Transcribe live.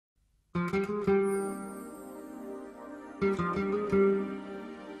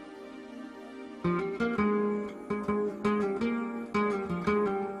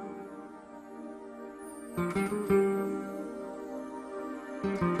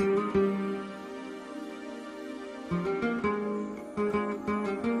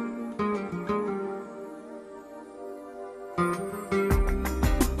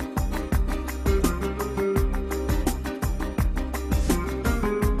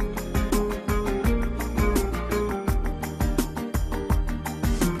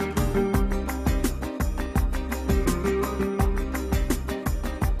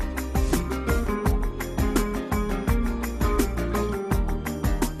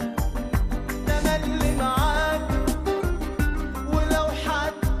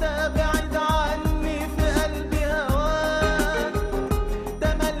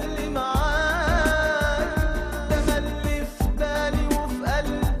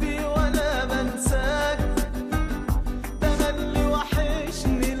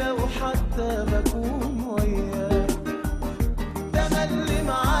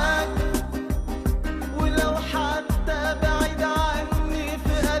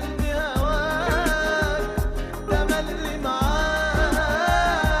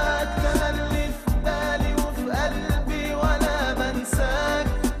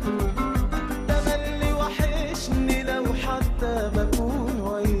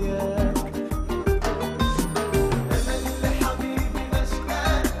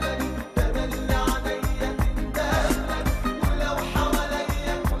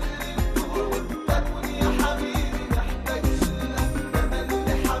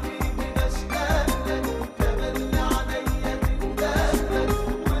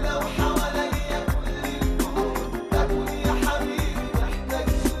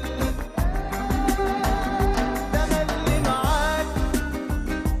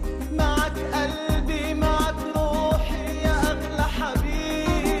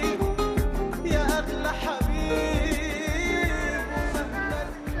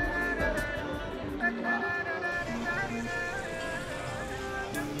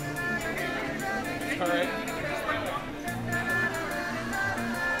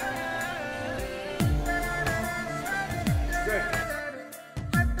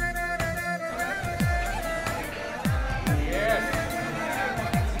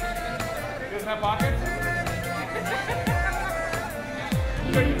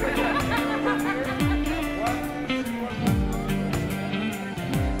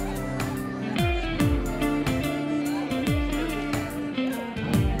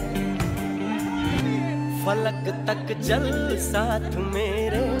फलक तक चल साथ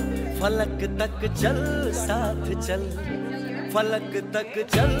मेरे, फलक तक चल साथ चल, फलक तक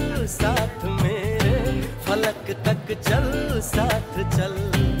चल साथ मेरे, फलक तक चल साथ चल।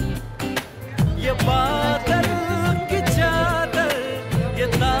 ये बादल की चादर, ये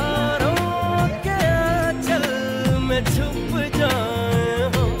तारों के आंचल में छुप जाए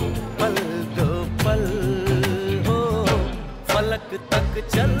हो पल दो पल हो। फलक तक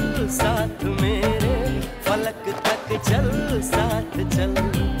चल साथ मेरे, फलक तक चल साथ चल,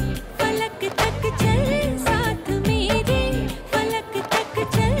 फलक तक चल साथ मेरे, फलक तक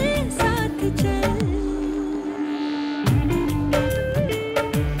चल साथ चल।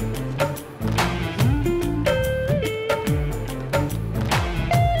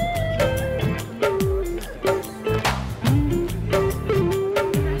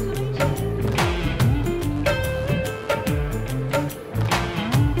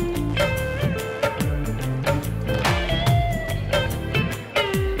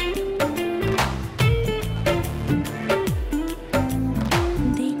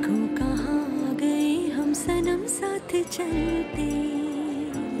 चलते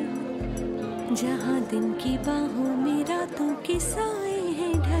जहाँ दिन की बाहों में रातों के साए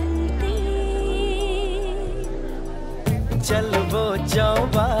हैं ढलते। चल वो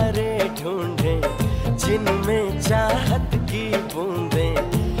चौबारे ढूंढे जिनमें चाहत की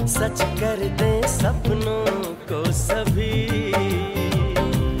बूंदें सच कर दे सपनों को सभी।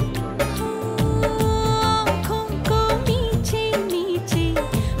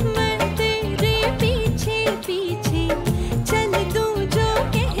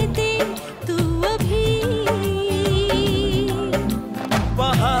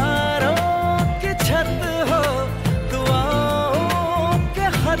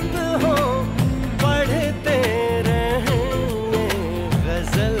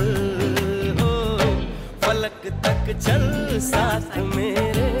 फलक तक चल साथ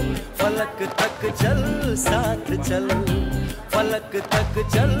मेरे, फलक तक चल साथ चल, फलक तक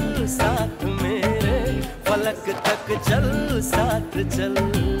चल साथ मेरे, फलक तक चल साथ चल।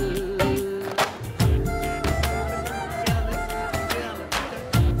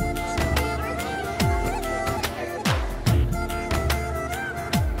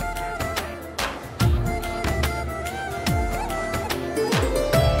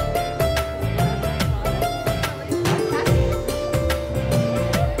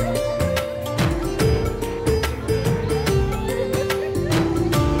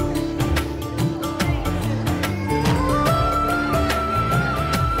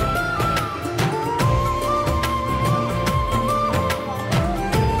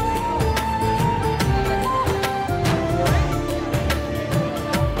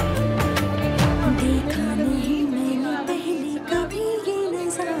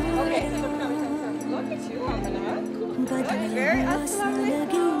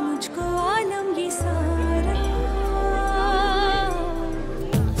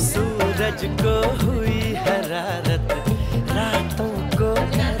 सूरज को हुई हरारत, रातों को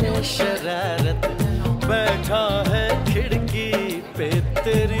करे शरारत, बैठा है खिड़की पे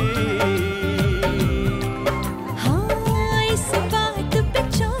तेरी। हाँ इस बात पे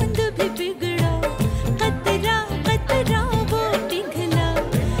चांद भी बिगड़ा, कतरा कतरा वो पिघला,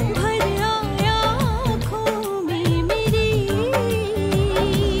 भर आया आँखों में मेरी।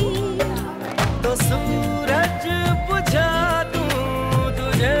 तो सूरज बुझा दूं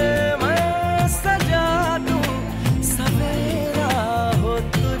तुझे मैं सजा दूं, सवेरा हो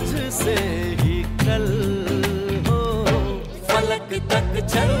तुझसे ही कल हो। फलक तक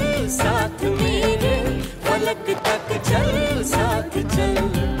चल साथ मेरे, फलक तक चल साथ चल,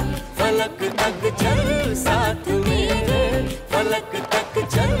 फलक तक चल साथ मेरे, फलक तक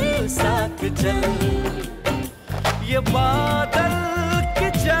चल साथ चल। ये बादल की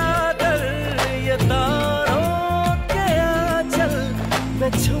चादर, ये तारों के आंचल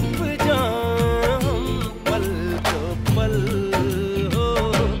में छुप जाऊं पल तो पल हो।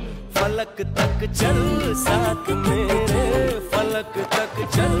 फलक तक चल साथ मेरे, फलक तक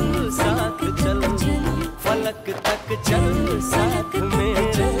चल साथ चल, फलक तक चल साथ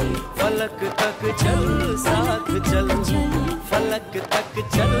मेरे, फलक तक चल साथ चल, फलक तक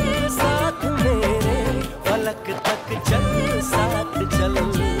चल साथ मेरे, फलक तक चल साथ चल,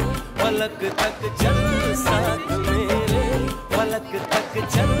 फलक तक चल साथ मेरे, फलक तक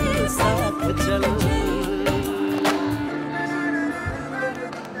चल साथ चल।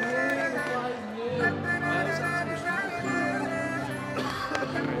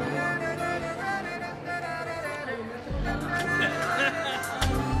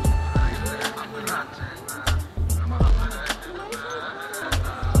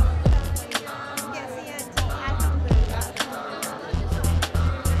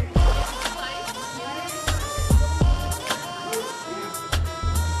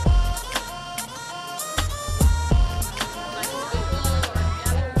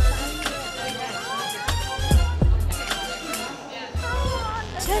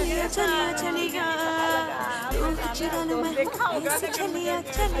 चलिया चलिया चलिया, रूह चुरा लूं मैं ऐसे चलिया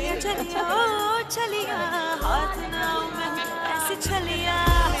चलिया चलिया, ओ चलिया हाथ ना आऊं मैं ऐसे चलिया।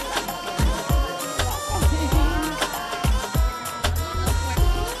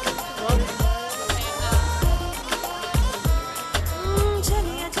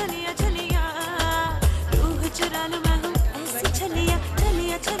 चलिया चलिया चलिया, रूह चुरा लूं मैं ऐसे चलिया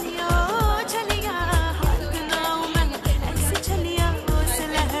चलिया चलिया, ओ चलिया हाथ ना आऊं मैं ऐसे चलिया।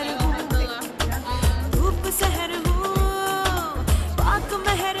 सहर हूँ पाक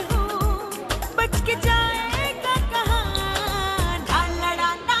महर हूँ, बच के जाएगा कहाँ। ना लड़ा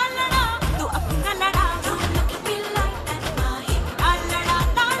तू अपना लड़ा, don't look at me like that boy। ना लड़ा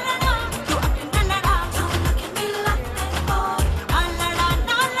तू अपना लड़ा, don't look at me like that boy। ना लड़ा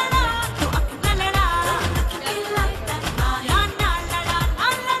तू अपना लड़ा, don't look at me like that boy। ना लड़ा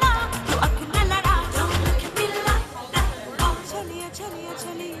तू अपना लड़ा, don't look at me like that boy। चलिया चलिया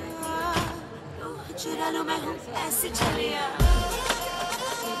चलिया, चुरा लूं मैं हूँ ऐसे चलिया।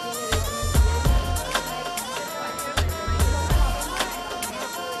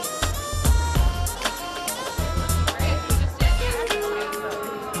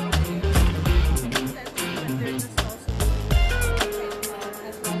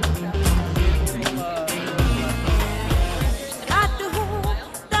 रात हूँ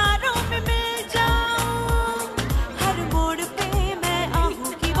तारों में मिल जाऊं, हर मोड़ पे मैं आहू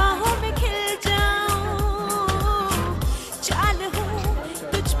की बाहों में खिल जाऊं। चाल हूँ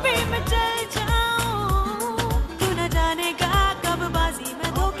तुझ पे मैं चल जाऊं, तू न जानेगा कब बाजी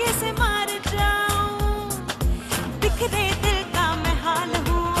मैं धोखे से मार जाऊं। बिखरे दिल का मैं हाल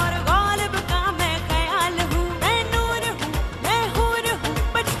हूँ और गालिब का मैं ख्याल हूँ। मैं नूर हूँ मैं हूर हूँ,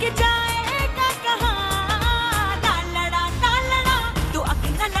 बच के जाएगा कहाँ। ना लड़ा तू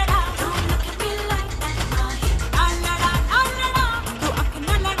अपना लड़ा, don't look at me like that boy। ना लड़ा तू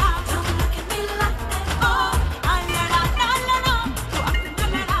अपना लड़ा, don't look at me like that boy। ना लड़ा तू अपना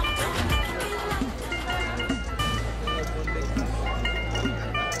लड़ा, don't look at me like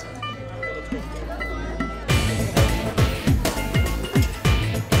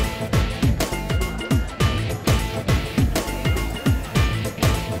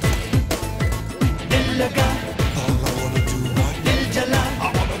दिल लगा दिल जला,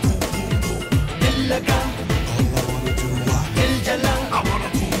 दिल लगा दिल जला,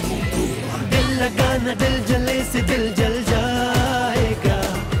 दिल लगा न दिल जले से दिल जल जाएगा।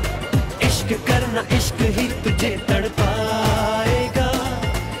 इश्क करना इश्क ही तुझे तड़पाएगा।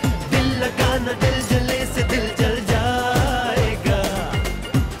 दिल लगा न दिल जले से दिल जल जाएगा।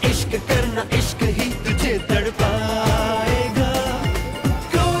 इश्क करना इश्क ही तुझे तड़पाएगा।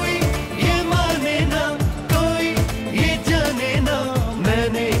 कोई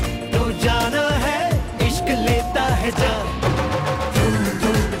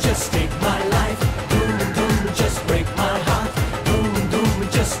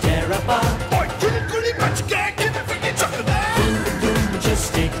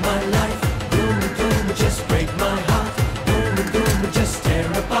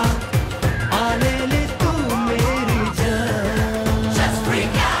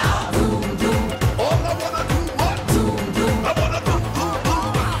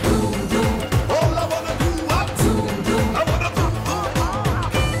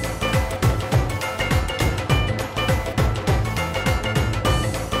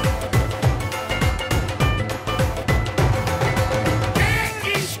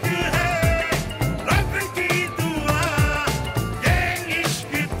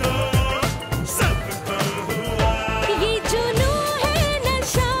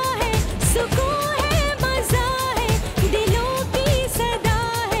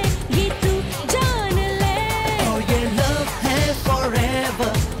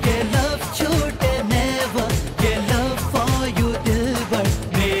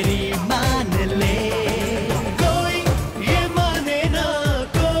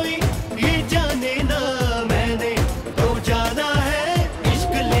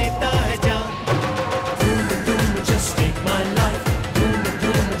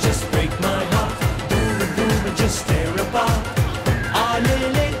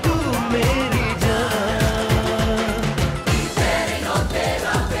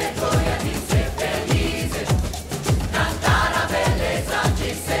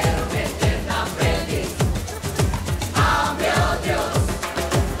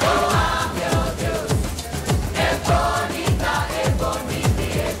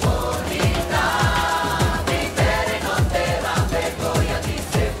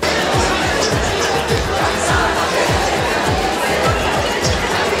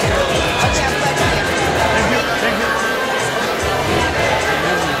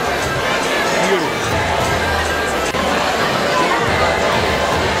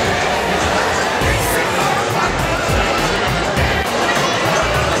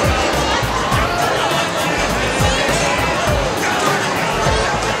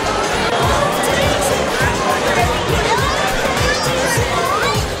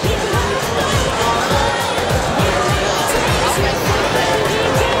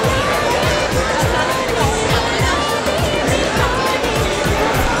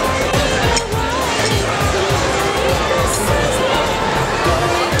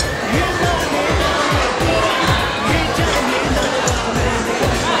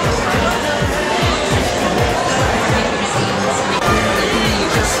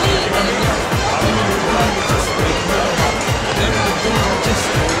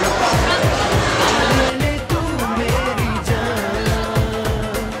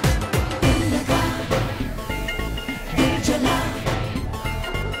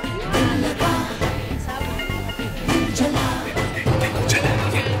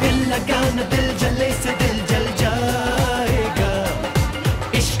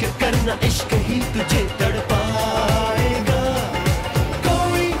ना इश्क ही तुझे तड़पाएगा।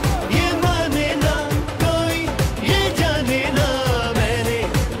 कोई ये माने ना, कोई ये जाने ना, मैंने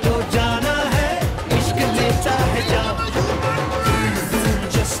तो जाना है इश्क लेता है जा।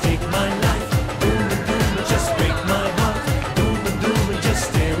 Just take my life, just break my heart, just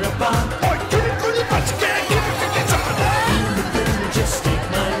tear apart. Just take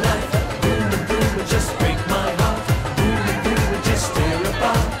my life, just break my heart, just tear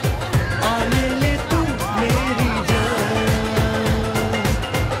apart. आने ले तू मेरी जान।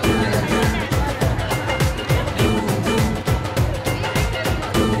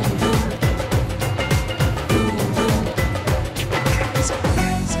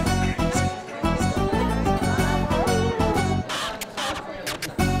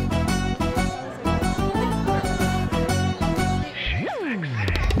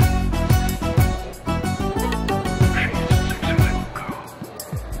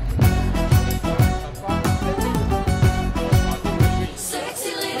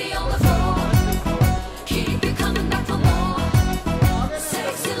 Sexy lady on the floor, keep you coming back for more.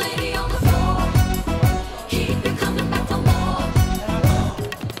 Sexy lady on the floor, keep you coming back for more.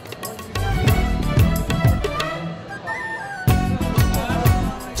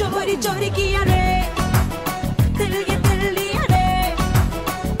 चोरी चोरी किया रे, दिल ये दिल लिया रे।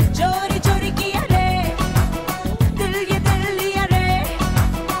 चोरी चोरी किया रे, दिल ये दिल लिया रे।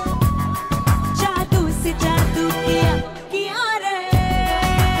 जादू से जादू किया रे।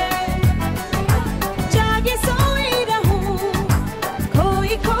 जागे सोई रहूं,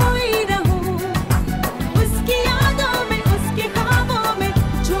 खोई खोई रहूं, उसकी यादों में, उसके ख्वाबों में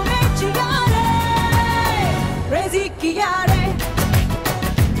झूमे जिया रे। Crazy किया रे,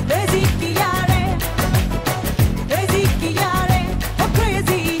 crazy किया रे, crazy किया रे, oh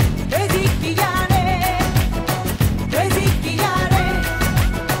crazy, crazy किया रे, crazy किया रे,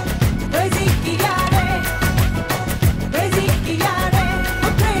 crazy किया रे, crazy किया रे,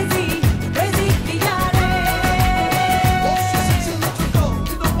 oh crazy, crazy किया रे।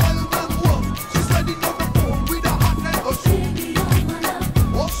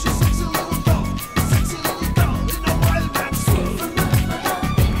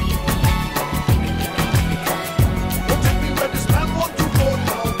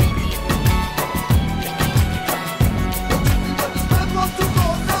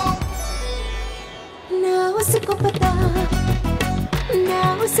 ना उसको पता, ना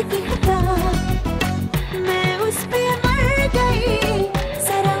उसकी खता, मैं उस पे मर गई,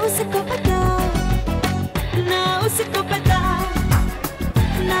 जरा उसको पता। ना उसको पता,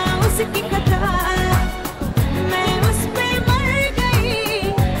 ना उसकी खता, मैं उस पे मर गई,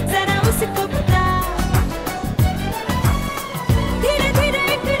 जरा उसको पता। धीरे धीरे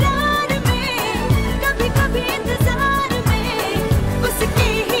इकरार में, कभी कभी इंतजार में, उसके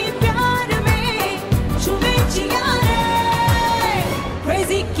ही प्यार में झूमे जिया रे।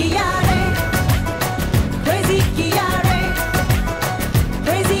 Crazy किया रे, crazy किया रे,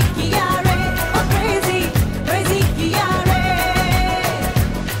 crazy किया रे, oh crazy, crazy किया रे।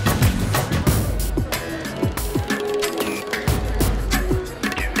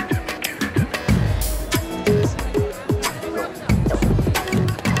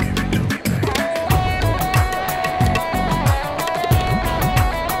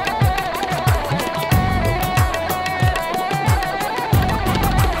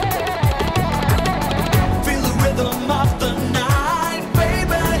 Feel the rhythm of the night,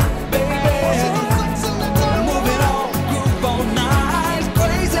 baby, baby. Move it on, groove all night,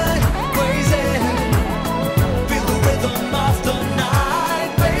 crazy, crazy. Feel the rhythm of the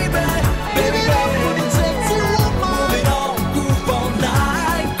night, baby, baby, baby. Move it on, groove all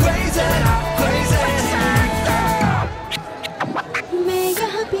night, crazy, crazy. मैं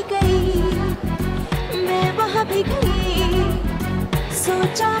यहाँ भी गई, मैं वहाँ भी गई,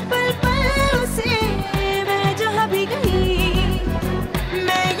 सोचा पल पल उसे, मैं जहाँ भी गई।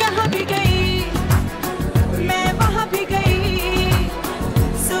 मैं यहाँ भी गई, मैं वहाँ भी गई,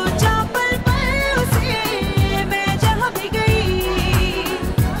 सोचा पल पल उसे, मैं जहाँ भी गई।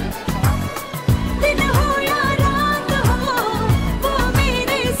 दिन हो या रात हो, वो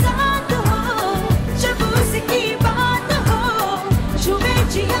मेरे साथ हो, जब उसकी बात हो, झूमे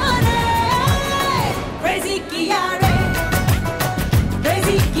जिया रे। Crazy किया रे,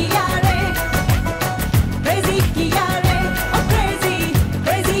 crazy किया रे, crazy किया रे, oh crazy,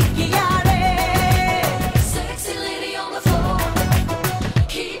 crazy किया रे। Sexy lady on the floor,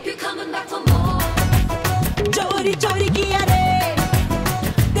 keep you coming back for more. चोरी चोरी किया रे,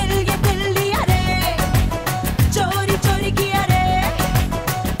 दिल ये दिल लिया रे। चोरी चोरी किया रे,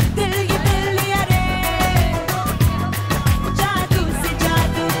 दिल ये दिल लिया रे। जादू से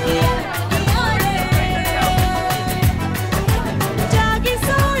जादू किया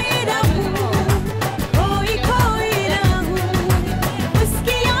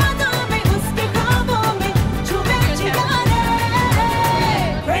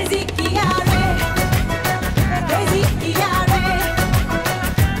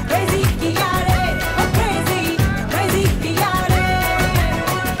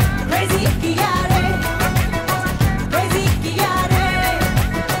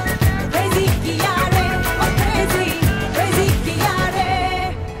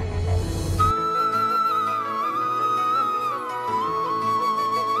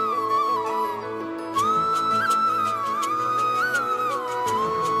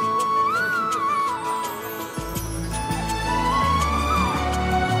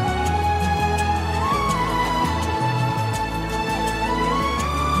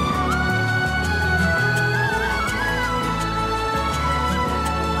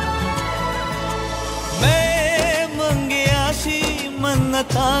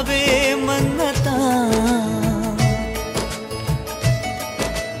मन्नता वे मन्नता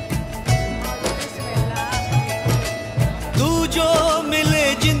तू जो मिले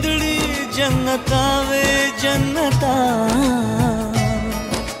जिंदड़ी जन्नता वे जन्नता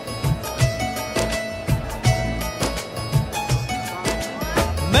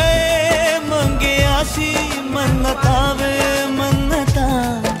मैं मंगे आसी मन्नता वे मन्नता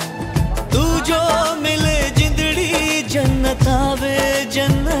तू जो मिले जिंदड़ी जन्नता वे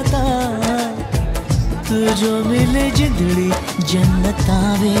जन्नता तू जो मिले जिंदड़ी जन्नता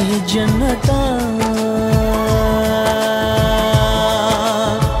वे जन्नता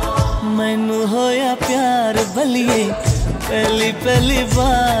मैनू होया प्यार बलिए पहली पहली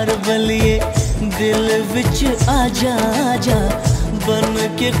बार बलिए दिल विच आजा आजा बन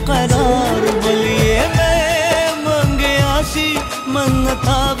के करार बलिए मैं मंगे आसी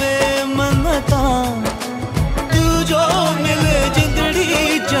मन्नता वे मन्नता तू जो मिले जिंदड़ी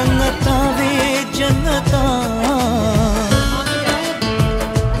जन्नता वे जन्नता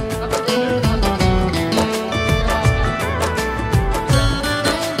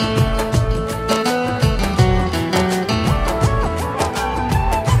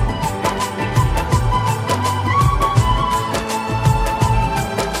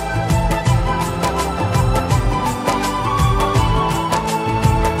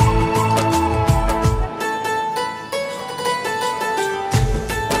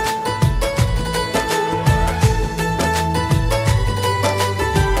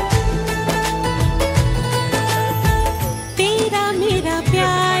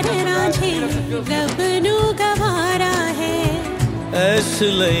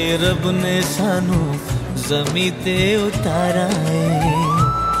इसलिए रब ने सानू ज़मीं ते उतारा है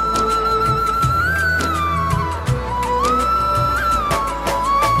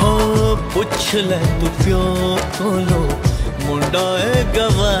हो पुछ ले तू प्यो कोलो मुंडा है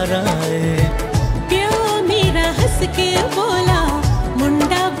गवारा है प्यो मेरा हंस के बोला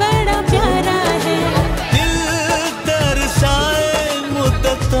मुंडा बड़ा प्यारा है दिल तरसाए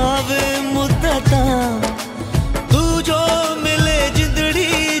मुद्दता वे मुद्दता तू जो मिले जिंदड़ी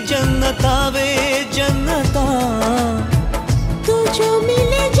जन्नता वे जन्नता तू जो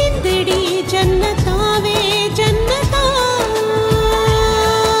मिले जिंदड़ी जन्नता वे जन्नता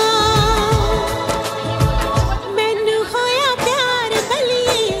मैनू होया प्यार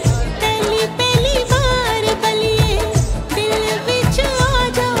बलिए पहली पहली बार बलिए दिल विच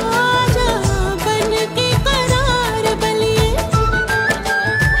आजा आजा बन के करार बलिए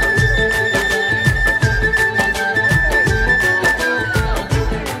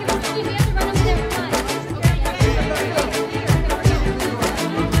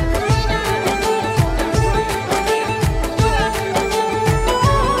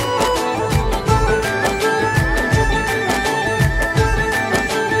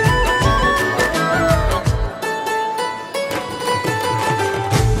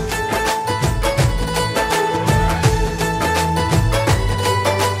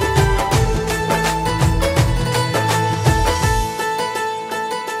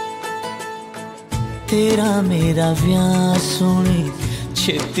तेरा मेरा व्याह सोनी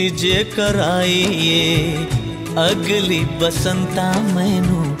छेती जे कराइए अगली बसंता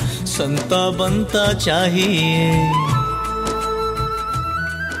मैनू संता बनता चाहिए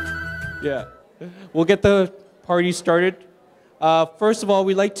Yeah, we'll get the party started. First of all,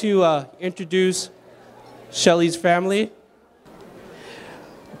 we'd like to introduce Shelly's family.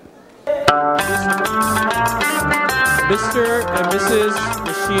 Mr. and Mrs.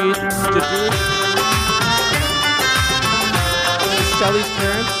 Rashid Jadud. Shelly's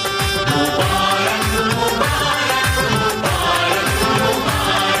parents.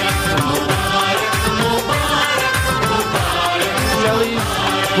 Shelly's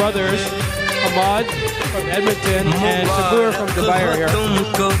brothers, Ahmad from Edmonton and Sabur from Dubai are here.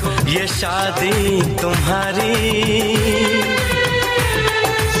 तुमको ये शादी तुम्हारी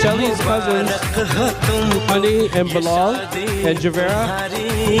Shelly's cousins, Honey and Bilal and Javera.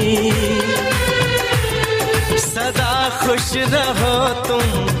 सदा खुश रहो तुम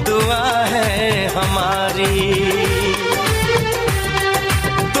दुआ है हमारी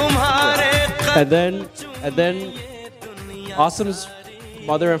तुम्हारे And then Asim's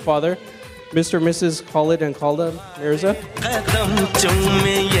mother and father, Mr. and Mrs. Khalid and Khalda Mirza. कदम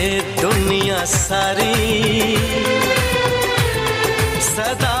चूमे ये दुनिया सारी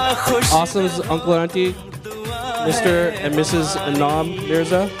सदा खुश Asim's uncle and auntie, Mr. and Mrs. Anam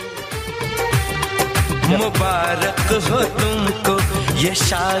Mirza. मुबारक हो तुमको ये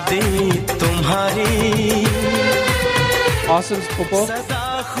शादी तुम्हारी Asim's Popo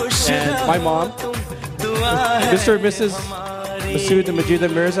and my mom, Mr. and Mrs. Masood and Majida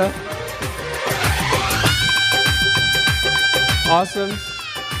Mirza. Asim.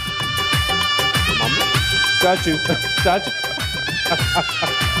 Chachu. Chachu.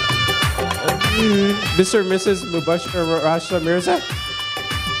 Mr. and Mrs. Mubashir Rasha Mirza.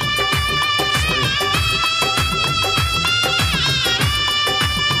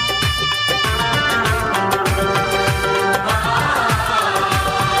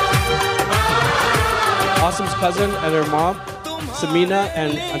 Asim's cousin and her mom, Samina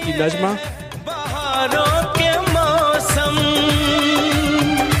and Auntie Najma.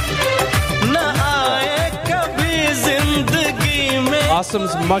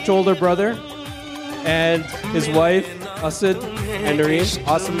 Asim's much older brother and his wife, Asid and Noreen.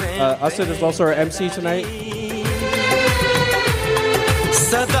 Asid is also our MC tonight.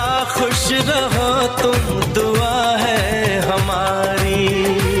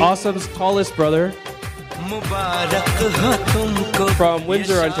 Asim's tallest brother from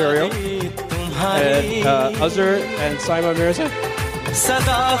Windsor, Ontario, and Azhar and Saima Mirza.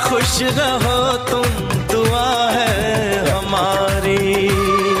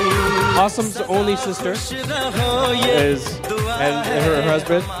 Asim's only sister is and her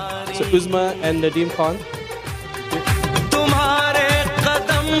husband, so Uzma and Nadeem Khan.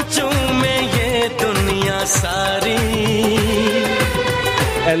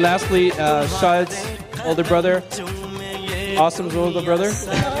 And lastly, Shahid's older brother, Asim's older brother,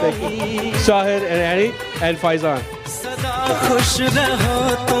 Shahid and Annie, and Faizan.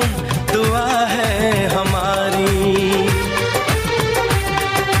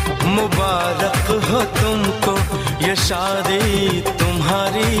 मुबारक हो तुमको ये शादी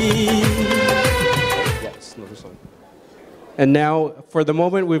तुम्हारी. Yes, another song. And now, for the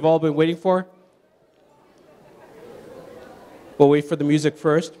moment we've all been waiting for, we'll wait for the music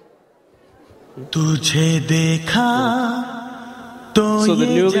first. तुझे देखा तो So the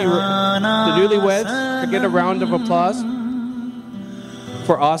newlyweds can get a round of applause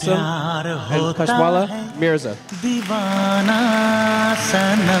for Asim and Kashmala Mirza. दीवाना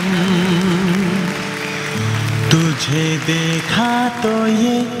सनम तुझे देखा तो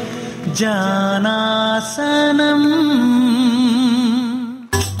ये जाना सनम.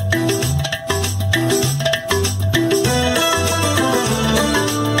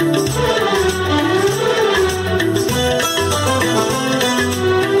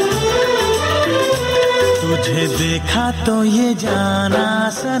 तुझे देखा तो ये जाना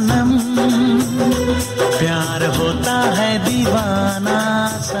सनम प्यार होता है दीवाना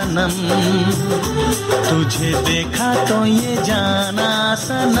सनम. तुझे देखा तो ये जाना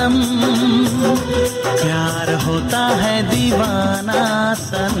सनम प्यार होता है दीवाना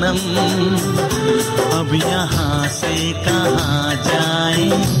सनम. अब यहाँ से कहाँ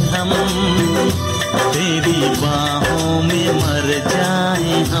जाएं हम तेरी बाहों में मर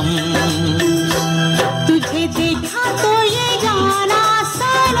जाएं हम. तुझे देखा तो ये जाना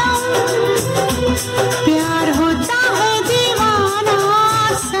सनम प्यार होता है दीवाना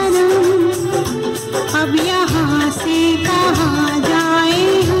सनम. अब यहाँ से कहाँ जाए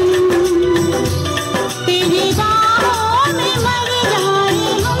हम तेरी बाहों में मर जाए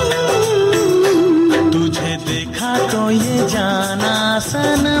हम. तुझे देखा तो ये जाना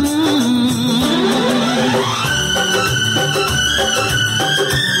सनम.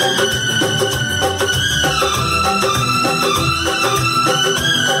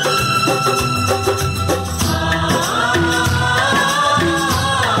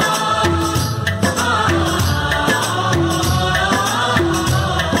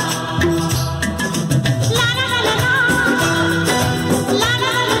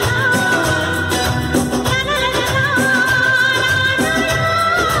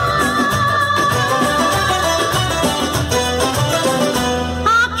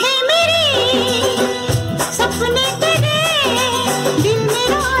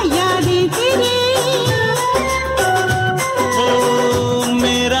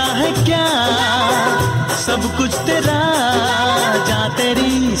 सब कुछ तेरा जा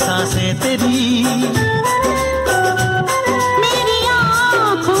तेरी सांसें तेरी. मेरी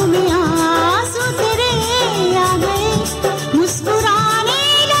आँखों में आंसू तेरे आ गए मुस्कुराने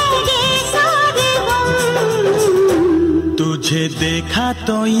लगे सारे गम. तुझे देखा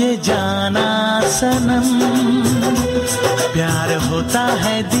तो ये जाना सनम प्यार होता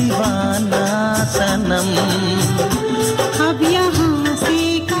है दीवाना सनम. अब यहाँ से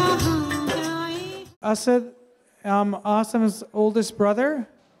कहाँ जाए. Asad, Asim's oldest brother.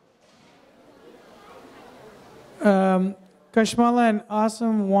 Kashmala and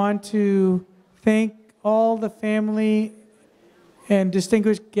Asim want to thank all the family and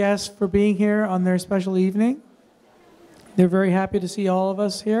distinguished guests for being here on their special evening. They're very happy to see all of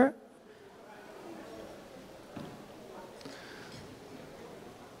us here.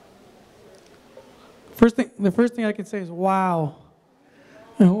 The first thing I can say is wow.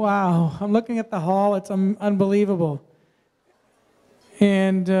 Wow. I'm looking at the hall. It's unbelievable.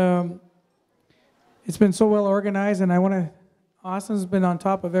 And it's been so well organized, and Asim's been on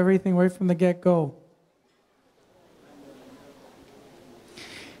top of everything right from the get-go.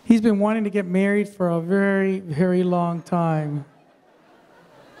 He's been wanting to get married for a very, very long time.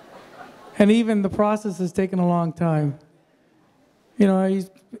 And even the process has taken a long time. You know,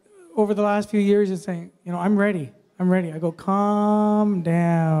 over the last few years, he's saying, you know, I'm ready. I go, calm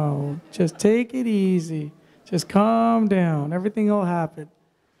down. Just take it easy. Just calm down. Everything will happen.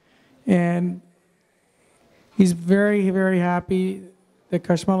 And he's very, very happy that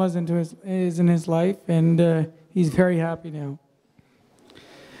Kashmala is in his life, and he's very happy now.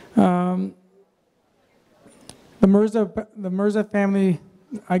 The Mirza family,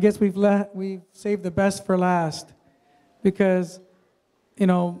 I guess we've saved the best for last, because, you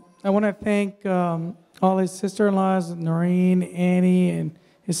know, I want to thank all his sister-in-laws, Noreen, Annie, and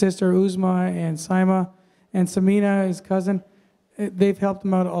his sister Uzma, and Saima, and Samina, his cousin. They've helped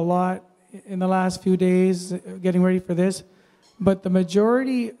him out a lot in the last few days getting ready for this. But the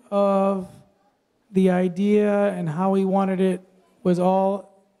majority of the idea and how he wanted it was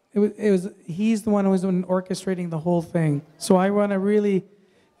he's the one who was orchestrating the whole thing. So I want to really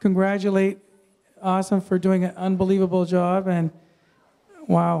congratulate Asim for doing an unbelievable job, and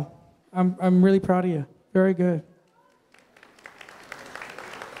wow, I'm really proud of you. Very good.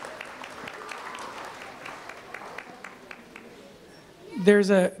 There's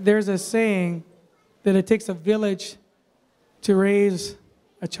a saying that it takes a village to raise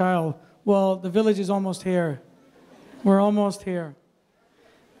a child. Well, the village is almost here. We're almost here.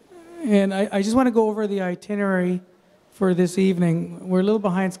 And I just want to go over the itinerary for this evening. We're a little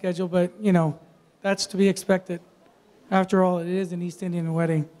behind schedule, but, you know, that's to be expected. After all, it is an East Indian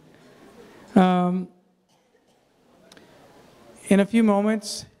wedding. In a few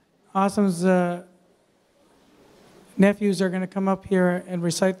moments, Asim's nephews are going to come up here and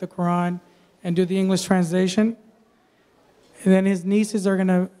recite the Quran and do the English translation. And then his nieces are going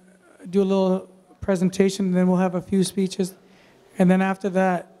to do a little presentation, and then we'll have a few speeches. And then after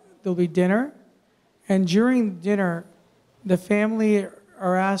that, there'll be dinner. And during dinner, the family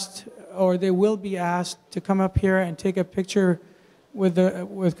are asked, or they will be asked, to come up here and take a picture with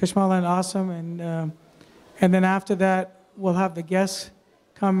Kashmala and Asim. And then after that, we'll have the guests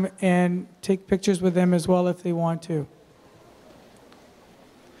come and take pictures with them as well if they want to.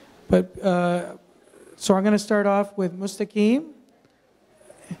 But so I'm going to start off with Mustaqim,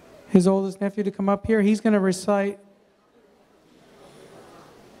 his oldest nephew, to come up here. He's going to recite.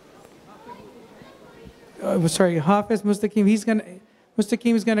 Hafiz Mustaqim.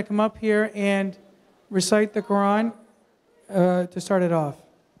 Mustaqim is going to come up here and recite the Quran to start it off.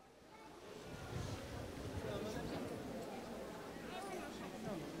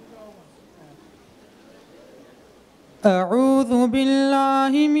 أعوذ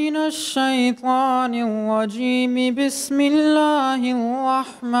بالله من الشيطان الرجيم بسم الله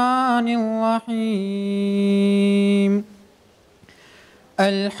الرحمن الرحيم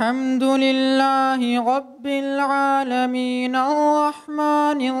الحمد لله رب العالمين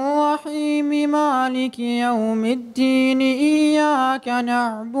الرحمن الرحيم مالك يوم الدين إياك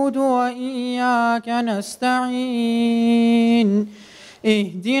نعبد وإياك نستعين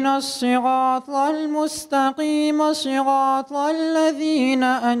اهدنا الصراط المستقيم صراط الذين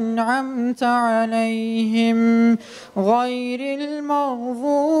أنعمت عليهم غير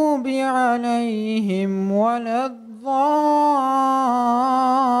المغضوب عليهم ولا الضالين.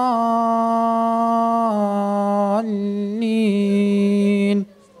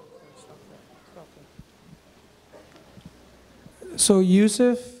 So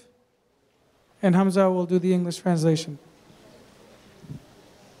Yusuf and Hamza will do the English translation.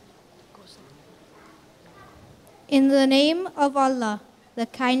 In the name of Allah, the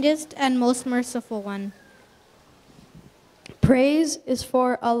kindest and most merciful one. Praise is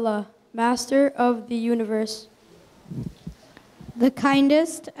for Allah, Master of the universe, The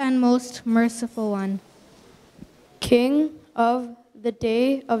kindest and most merciful one. King of the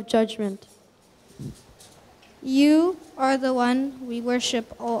day of judgment. You are the one we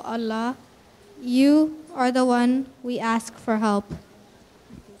worship, O Allah. You are the one we ask for help.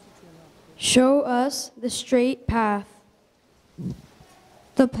 Show us the straight path,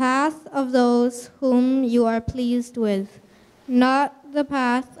 The path of those whom you are pleased with, not the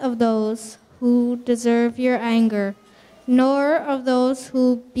path of those who deserve your anger, nor of those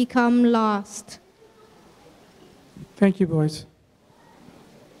who become lost. Thank you, boys.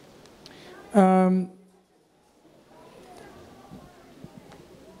 At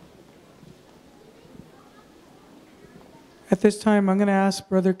this time, I'm going to ask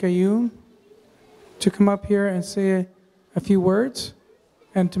Brother Qayyum to come up here and say a few words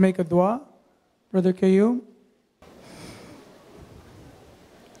and to make a dua. Brother Qayyum.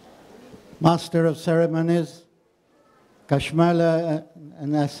 Master of Ceremonies, Kashmala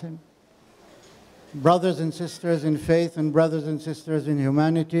and Asim, brothers and sisters in faith and brothers and sisters in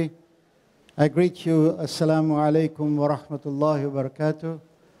humanity, I greet you, Assalamu alaikum wa rahmatullahi wa barakatuh.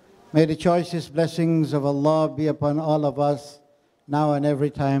 May the choicest blessings of Allah be upon all of us, now and every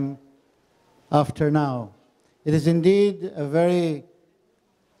time after now. It is indeed a very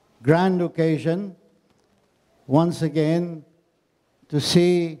grand occasion, once again, to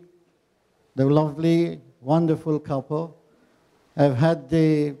see the lovely, wonderful couple. I've had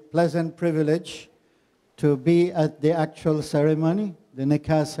the pleasant privilege to be at the actual ceremony, the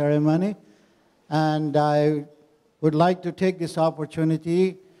nikah ceremony, and I would like to take this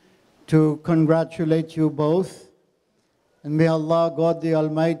opportunity to congratulate you both, and may Allah, God the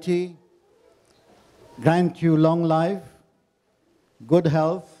Almighty, grant you long life, good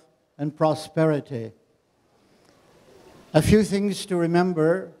health, and prosperity. A few things to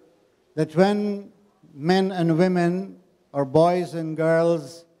remember, that when men and women, or boys and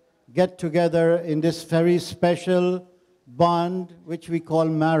girls, get together in this very special bond, which we call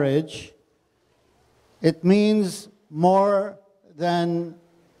marriage, it means more than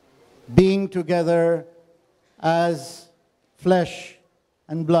being together as flesh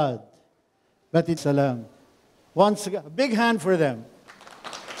and blood. But it's salam. Once again, a big hand for them.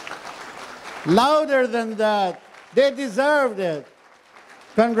 Louder than that. They deserved it.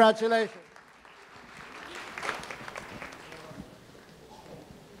 Congratulations.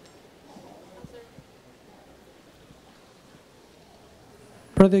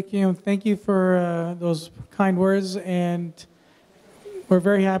 Brother Qayyum, thank you for those kind words, and we're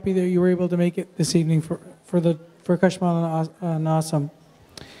very happy that you were able to make it this evening for Kashmala and Asim.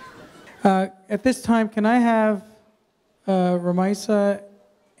 At this time, can I have Ramaisa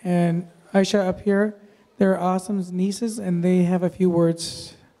and Aisha up here? They're Asim's nieces, and they have a few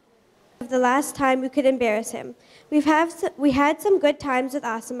words. The last time we could embarrass him. We had some good times with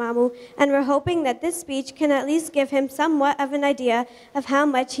Asim Mamu, and we're hoping that this speech can at least give him somewhat of an idea of how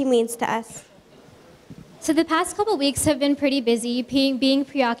much he means to us. So the past couple weeks have been pretty busy, being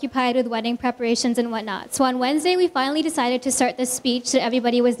preoccupied with wedding preparations and whatnot. So on Wednesday, we finally decided to start this speech that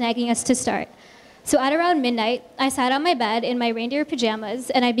everybody was nagging us to start. So at around midnight, I sat on my bed in my reindeer pajamas,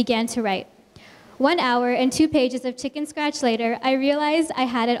 and I began to write. 1 hour and 2 pages of chicken scratch later, I realized I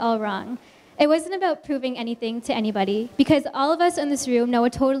had it all wrong. It wasn't about proving anything to anybody, because all of us in this room know a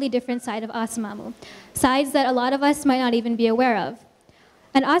totally different side of Asim Mamu, sides that a lot of us might not even be aware of.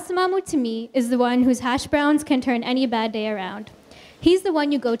 And Asim Mamu, to me, is the one whose hash browns can turn any bad day around. He's the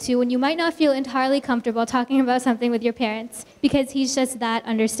one you go to when you might not feel entirely comfortable talking about something with your parents, because he's just that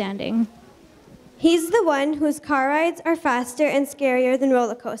understanding. He's the one whose car rides are faster and scarier than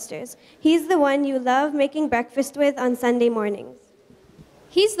roller coasters. He's the one you love making breakfast with on Sunday mornings.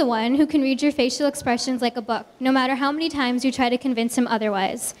 He's the one who can read your facial expressions like a book, no matter how many times you try to convince him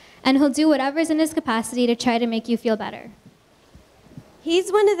otherwise. And he'll do whatever's in his capacity to try to make you feel better.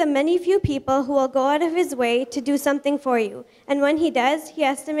 He's one of the many few people who will go out of his way to do something for you. And when he does, he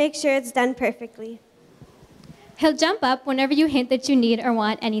has to make sure it's done perfectly. He'll jump up whenever you hint that you need or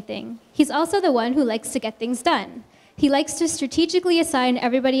want anything. He's also the one who likes to get things done. He likes to strategically assign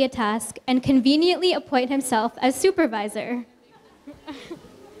everybody a task and conveniently appoint himself as supervisor.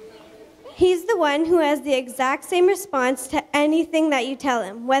 He's the one who has the exact same response to anything that you tell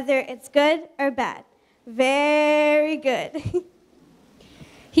him, whether it's good or bad. Very good.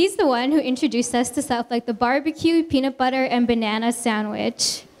 He's the one who introduced us to stuff like the barbecue, peanut butter, and banana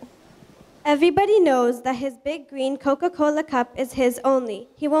sandwich. Everybody knows that his big green Coca-Cola cup is his only.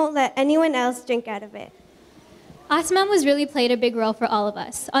 He won't let anyone else drink out of it. Asim Mamu really played a big role for all of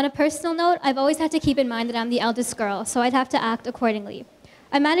us. On a personal note, I've always had to keep in mind that I'm the eldest girl, so I'd have to act accordingly.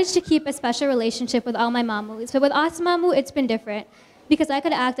 I managed to keep a special relationship with all my mamus, but with Asim Mamu, it's been different, because I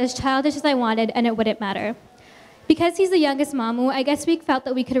could act as childish as I wanted and it wouldn't matter. Because he's the youngest mamu, I guess we felt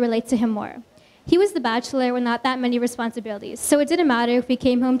that we could relate to him more. He was the bachelor with not that many responsibilities, so it didn't matter if we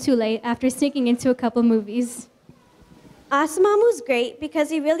came home too late after sneaking into a couple movies. Asim Mamu's great because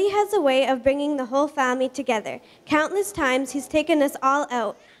he really has a way of bringing the whole family together. Countless times he's taken us all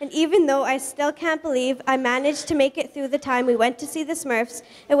out, and even though I still can't believe I managed to make it through the time we went to see the Smurfs,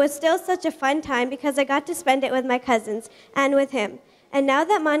 it was still such a fun time because I got to spend it with my cousins and with him. And now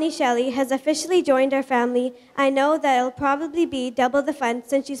that Mani Shelley has officially joined our family, I know that it'll probably be double the fun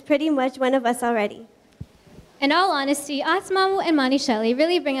since she's pretty much one of us already. In all honesty, Asmamu and Mani Shelley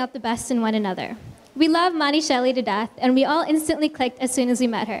really bring out the best in one another. We love Mani Shelley to death, and we all instantly clicked as soon as we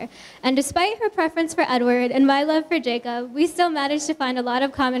met her. And despite her preference for Edward and my love for Jacob, we still managed to find a lot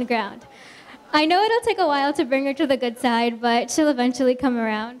of common ground. I know it'll take a while to bring her to the good side, but she'll eventually come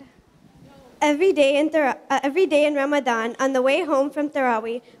around. Every day in Ramadan, on the way home from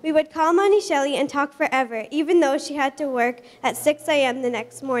Tarawih, we would call Mani Shelley and talk forever, even though she had to work at 6 a.m. the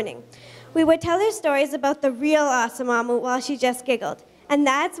next morning. We would tell her stories about the real Asamamu while she just giggled. And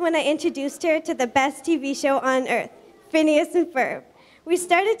that's when I introduced her to the best TV show on earth, Phineas and Ferb. We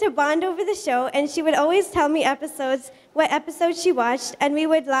started to bond over the show, and she would always tell me what episodes she watched, and we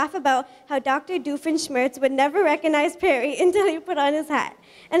would laugh about how Dr. Doofenshmirtz would never recognize Perry until he put on his hat,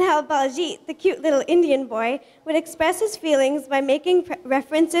 and how Baljit, the cute little Indian boy, would express his feelings by making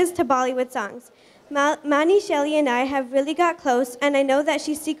references to Bollywood songs. Mani Shelley and I have really got close, and I know that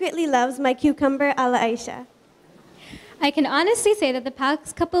she secretly loves my cucumber a la Aisha. I can honestly say that the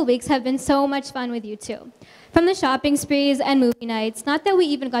past couple of weeks have been so much fun with you two. From the shopping sprees and movie nights, not that we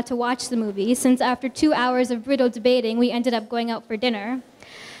even got to watch the movie, since after 2 hours of brutal debating, we ended up going out for dinner.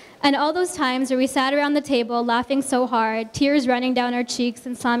 And all those times where we sat around the table laughing so hard, tears running down our cheeks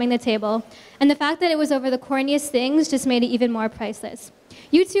and slamming the table, and the fact that it was over the corniest things just made it even more priceless.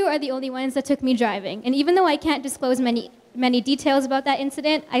 You two are the only ones that took me driving, and even though I can't disclose many details about that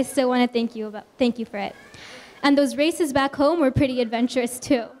incident, I still want to thank you for it. And those races back home were pretty adventurous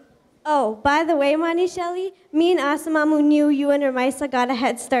too. Oh, by the way, Mani Shelley, me and Asamamu knew you and Ramaisa got a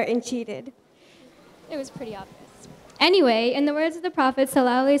head start and cheated. It was pretty obvious. Anyway, in the words of the Prophet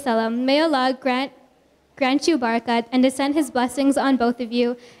ﷺ, may Allah grant you barakat and descend his blessings on both of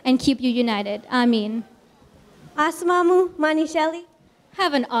you and keep you united. Ameen. Asamamu, Mani Shelley,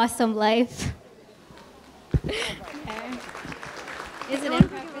 have an awesome life. Okay. Is it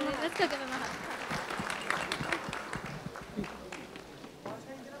improperly? Let's go give him a hug.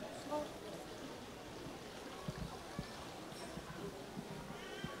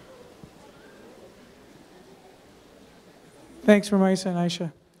 Thanks, Ramaisa and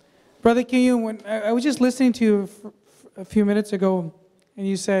Aisha. Brother Kiyun, when I was just listening to you a few minutes ago, and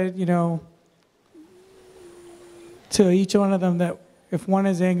you said, to each one of them that if one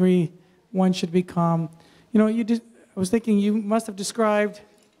is angry, one should be calm. I was thinking you must have described,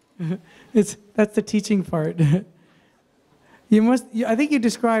 that's the teaching part. I think you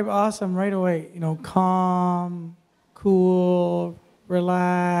described awesome right away. Calm, cool,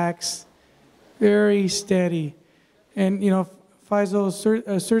 relaxed, very steady. And, Faisal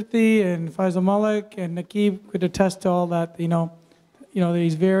Surti and Faisal Malik and Naqib could attest to all that, that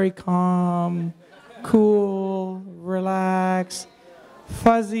he's very calm, cool, relaxed,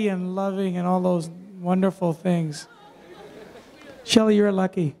 fuzzy and loving and all those wonderful things. Shelley, you're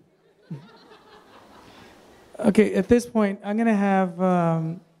lucky. Okay, at this point, I'm going to have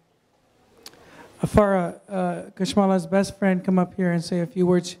Farah, Kashmala's best friend, come up here and say a few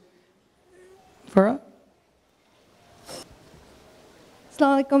words. Farah?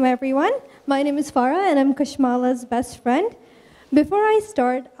 Assalamu alaikum everyone. My name is Farah and I'm Kashmala's best friend. Before I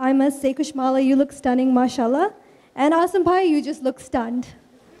start, I must say, Kashmala, you look stunning, mashallah. And Asim Bhai, you just look stunned.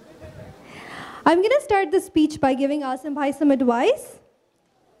 I'm going to start the speech by giving Asim Bhai some advice.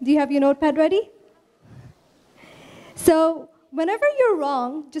 Do you have your notepad ready? So, whenever you're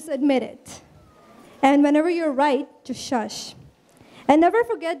wrong, just admit it. And whenever you're right, just shush. And never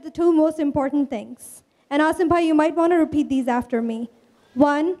forget the two most important things. And Asim Bhai, you might want to repeat these after me.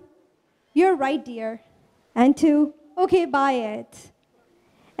 1, you're right, dear. And 2, okay, buy it.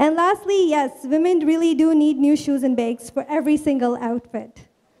 And lastly, yes, women really do need new shoes and bags for every single outfit.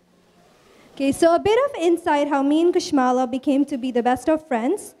 Okay, so a bit of insight how me and Kashmala became to be the best of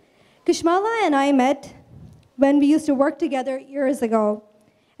friends. Kashmala and I met when we used to work together years ago.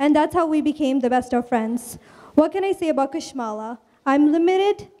 And that's how we became the best of friends. What can I say about Kashmala? I'm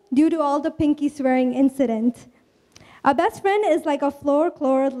limited due to all the pinky swearing incident. A best friend is like a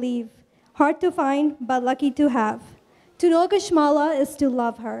floor-clored leaf, hard to find but lucky to have. To know Kashmala is to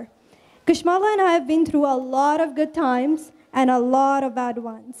love her. Kashmala and I have been through a lot of good times and a lot of bad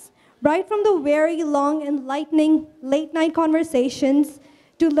ones. Right from the very long, enlightening late-night conversations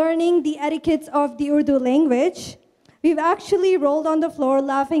to learning the etiquettes of the Urdu language, we've actually rolled on the floor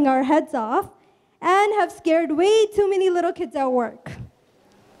laughing our heads off and have scared way too many little kids at work.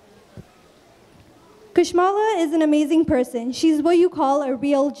 Kashmala is an amazing person. She's what you call a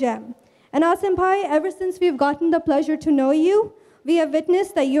real gem. And Asim Bhai, ever since we've gotten the pleasure to know you, we have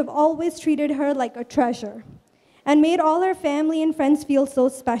witnessed that you have always treated her like a treasure. and made all her family and friends feel so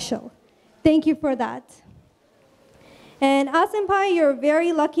special. Thank you for that. And Asim Bhai, you're a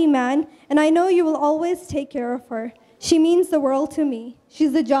very lucky man, and I know you will always take care of her. She means the world to me.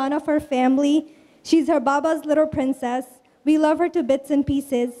 She's the John of her family. She's her Baba's little princess. We love her to bits and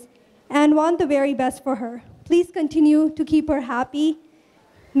pieces and want the very best for her. Please continue to keep her happy,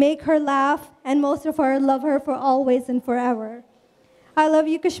 make her laugh, and most of all, love her for always and forever. I love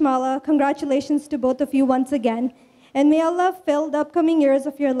you, Kashmala. Congratulations to both of you once again. And may Allah fill the upcoming years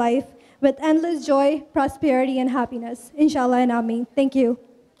of your life with endless joy, prosperity, and happiness. Inshallah and Ameen. Thank you.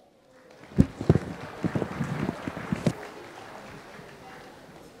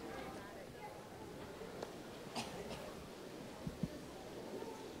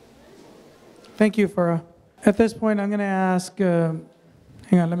 Thank you, Farah. At this point, I'm going to ask, hang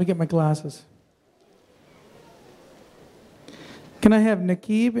on, let me get my glasses. Can I have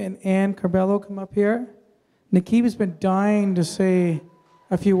Nakib and Ann Carbello come up here? Nakib has been dying to say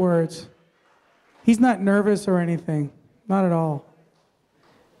a few words. He's not nervous or anything, not at all.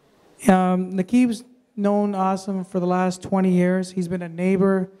 Nakib's known Asim for the last 20 years. He's been a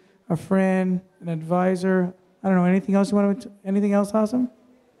neighbor, a friend, an advisor. I don't know, anything else you want to, anything else, Asim?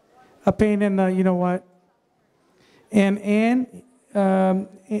 A pain in the, you know what? And Ann,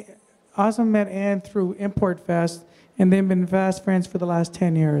 Asim met Ann through Import Fest, and they've been fast friends for the last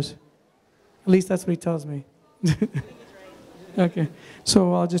 10 years. At least that's what he tells me. Okay,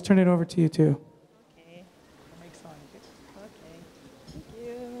 so I'll just turn it over to you two. Okay. Thank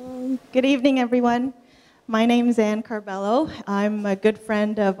you. Good evening, everyone. My name is Ann Carbello. I'm a good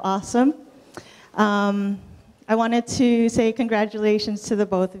friend of Asim. I wanted to say congratulations to the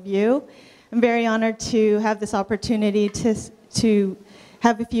both of you. I'm very honored to have this opportunity to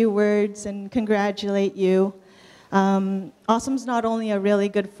have a few words and congratulate you. Asim's not only a really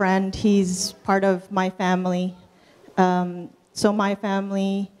good friend, he's part of my family. So my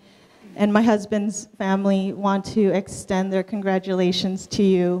family and my husband's family want to extend their congratulations to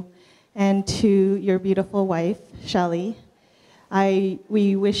you and to your beautiful wife, Shelly.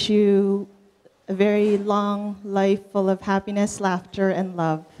 We wish you a very long life full of happiness, laughter, and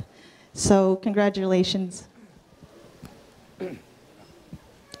love. So congratulations.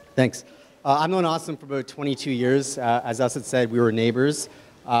 Thanks. I've known Asim for about 22 years. As Asad said, we were neighbors.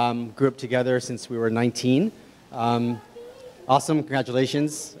 Grew up together since we were 19. Asim,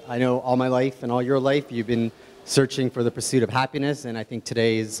 congratulations. I know all my life and all your life you've been searching for the pursuit of happiness, and I think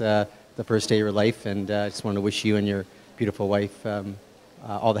today is the first day of your life, and I just want to wish you and your beautiful wife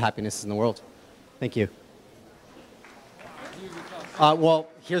all the happiness in the world. Thank you. Well,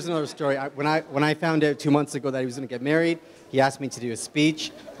 here's another story. When I found out 2 months ago that he was going to get married, he asked me to do a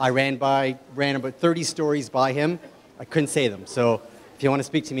speech. I ran about 30 stories by him. I couldn't say them. So if you want to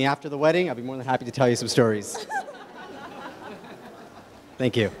speak to me after the wedding, I'll be more than happy to tell you some stories.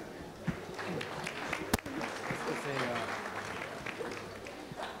 Thank you.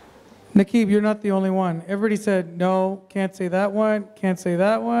 Nakib, you're not the only one. Everybody said, no, can't say that one, can't say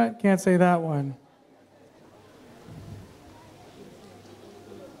that one, can't say that one.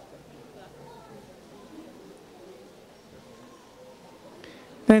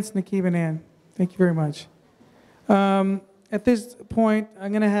 Thanks, Nakib and Ann. Thank you very much. At this point,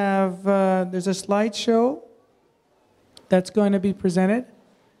 I'm going to have, there's a slideshow that's going to be presented.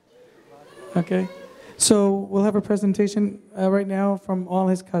 Okay. So we'll have a presentation right now from all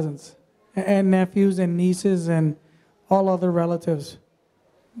his cousins and nephews and nieces and all other relatives.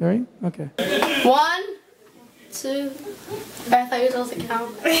 All right? Okay. 1, 2, I thought you were supposed to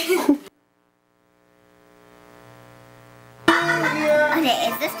count. Okay,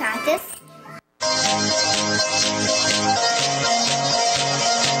 is this practice?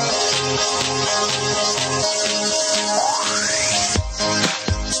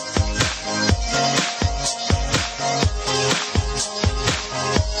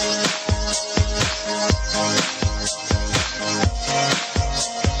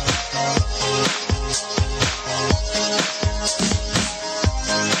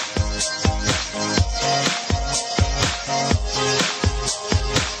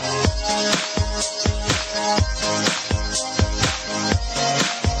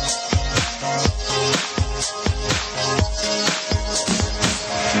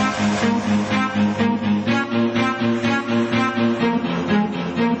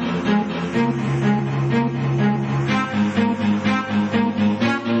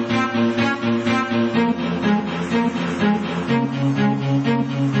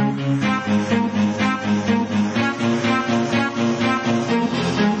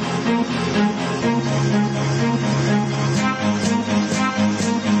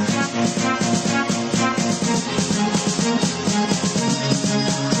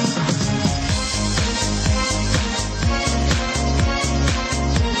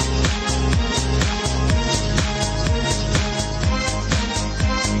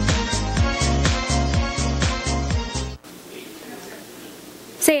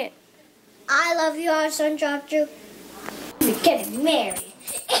 Say it. I love you, Asim Chachu. We're getting married.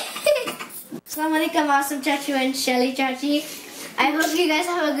 Assalamualaikum, Asim Chachu and Shelly Chachi. I hope you guys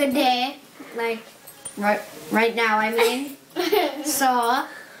have a good day. Like, right now, I mean. So,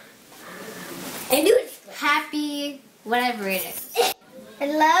 happy, whatever it is. I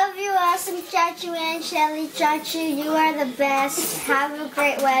love you, Asim Chachu and Shelly Chachu. You are the best. Have a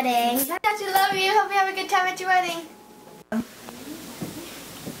great wedding. Chachu, love you. Hope you have a good time at your wedding.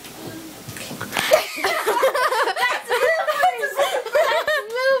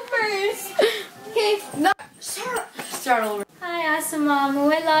 Bloopers. Okay, no. Start over. Hi, Asim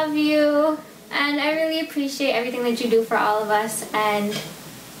Mamu. I love you. And I really appreciate everything that you do for all of us. And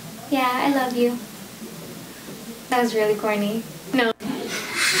yeah, I love you. That was really corny. No.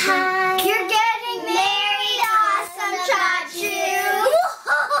 Hi. You're getting married, Asim Chachu.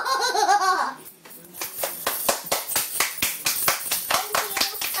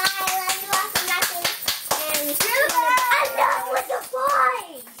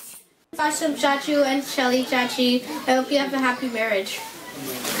 Asim Chachu and Shelly Chachi, I hope you have a happy marriage.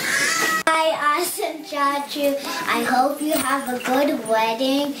 Hi, Asim Chachu. I hope you have a good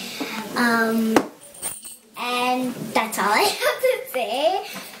wedding. And that's all I have to say.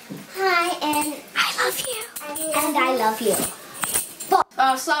 Hi, and I love you. And I love you.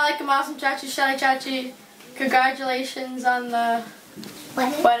 Assalamualaikum, Asim Chachu, Shelly Chachi. Congratulations on the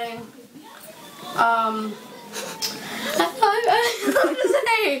wedding. I don't know what to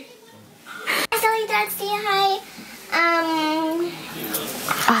say. Shelly Chachi, hi.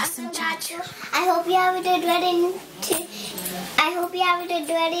 Asim Chachu. I hope you have a good wedding. I hope you have a good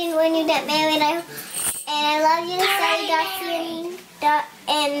wedding when you get married. And I love you, Shelly Chachi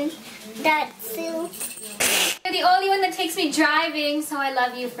and Datsu. You're the only one that takes me driving, so I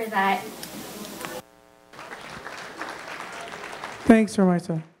love you for that. Thanks,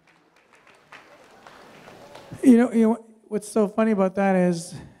 Ramita. You know what's so funny about that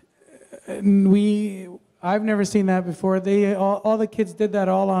is I've never seen that before. All the kids did that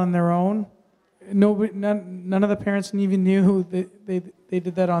all on their own. None of the parents even knew they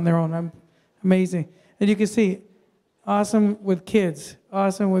did that on their own. Amazing. And you can see, Asim with kids.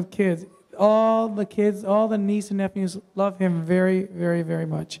 All the kids, all the nieces and nephews love him very, very, very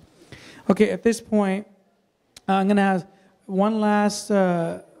much. Okay, at this point, I'm going to ask one last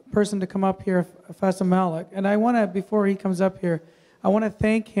person to come up here, Faisal Malik. And I want to, before he comes up here, I want to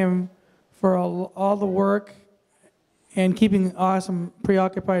thank him for all the work and keeping Asim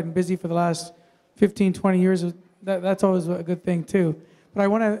preoccupied and busy for the last 15, 20 years. That's always a good thing, too. But I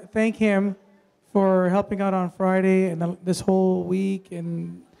want to thank him for helping out on Friday and this whole week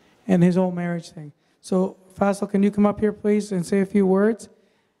and his whole marriage thing. So, Faisal, can you come up here, please, and say a few words?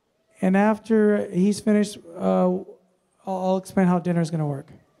 And after he's finished, I'll explain how dinner is going to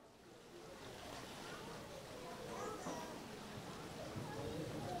work.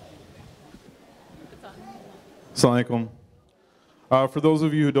 Assalamu alaikum. For those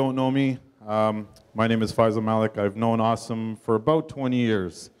of you who don't know me, my name is Faisal Malik. I've known Asim for about 20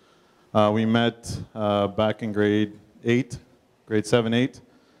 years. We met back in grade 7, 8.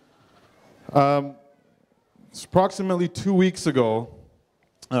 Approximately 2 weeks ago,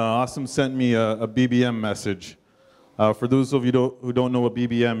 Asim sent me a BBM message. For those of you who don't know what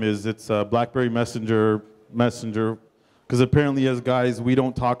BBM is, it's a BlackBerry Messenger, because apparently as guys, we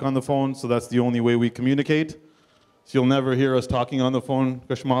don't talk on the phone, so that's the only way we communicate. So you'll never hear us talking on the phone,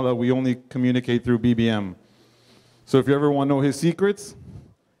 Kashmala. We only communicate through BBM. So if you ever want to know his secrets,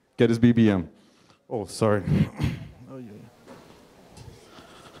 get his BBM. Oh, sorry.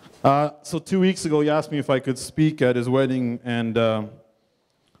 So 2 weeks ago, he asked me if I could speak at his wedding, and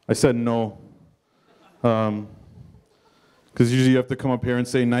I said no. Because usually you have to come up here and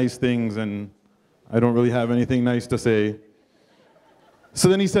say nice things, and I don't really have anything nice to say. So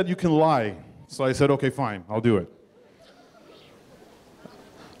then he said, you can lie. So I said, okay, fine, I'll do it.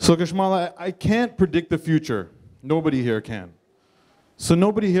 So Kashmala, I can't predict the future. Nobody here can. So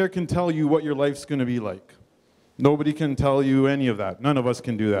nobody here can tell you what your life's going to be like. Nobody can tell you any of that. None of us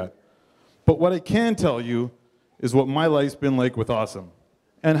can do that. But what I can tell you is what my life's been like with Asim,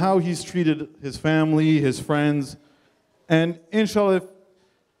 and how he's treated his family, his friends, and inshallah, if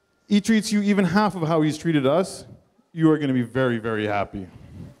he treats you even half of how he's treated us, you are going to be very, very happy.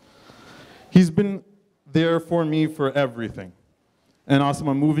 He's been there for me for everything. And Asim,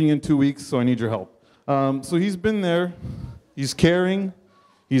 I'm moving in 2 weeks, so I need your help. So he's been there, he's caring,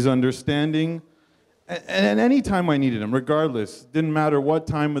 he's understanding, and any time I needed him, regardless, didn't matter what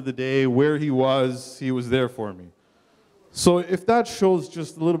time of the day, where he was there for me. So if that shows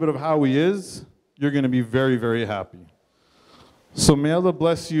just a little bit of how he is, you're going to be very, very happy. So may Allah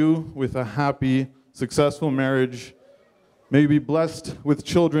bless you with a happy, successful marriage. May you be blessed with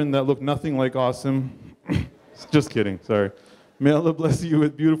children that look nothing like Asim. Just kidding, sorry. May Allah bless you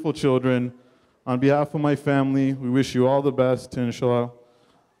with beautiful children. On behalf of my family, we wish you all the best, inshallah.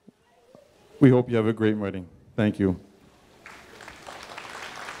 We hope you have a great wedding. Thank you.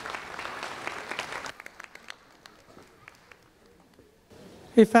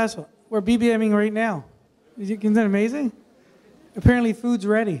 Hey, Faisal, we're BBMing right now. Isn't that amazing? Apparently food's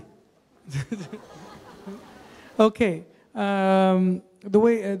ready. Okay. The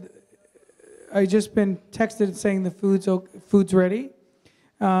way I just been texted saying the food's ready.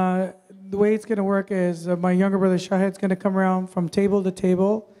 The way it's going to work is my younger brother Shahid's going to come around from table to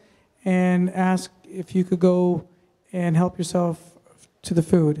table and ask if you could go and help yourself to the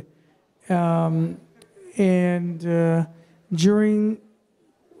food. During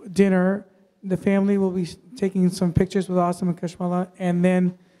dinner, the family will be taking some pictures with Asim and Kashmala, and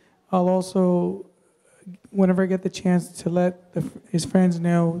then I'll also, whenever I get the chance, to let his friends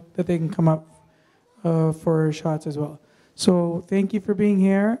know that they can come up for shots as well. So thank you for being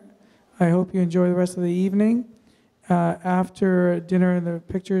here. I hope you enjoy the rest of the evening. After dinner and the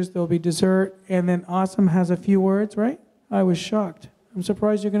pictures, there'll be dessert, and then Asim has a few words, right? I was shocked. I'm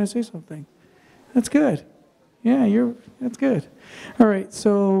surprised you're going to say something. That's good. Yeah, that's good. All right,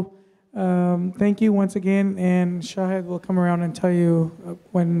 so thank you once again, and Shahid will come around and tell you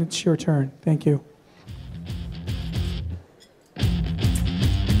when it's your turn. Thank you.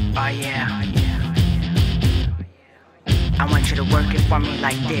 Oh yeah. I want you to work it for me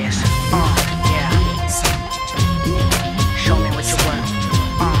like this. Yeah. Show me what you work.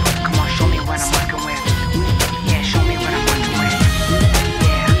 Come on, show me what I'm working with. Yeah, show me what I'm working with.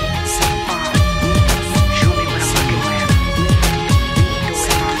 Yeah. Show me what I'm working with. Do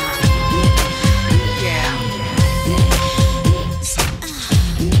it, mama. Yeah.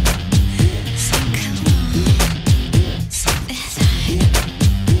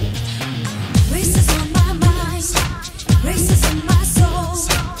 Races on my mind, races in my soul,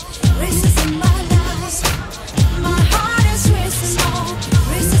 races in my life. My heart is racing on,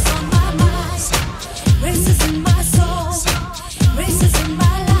 races on my mind, races in my soul, races in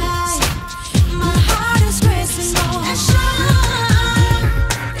my life. My heart is racing on.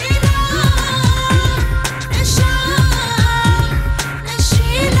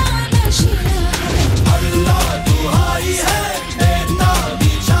 अल्लाह दुहाई है बेटा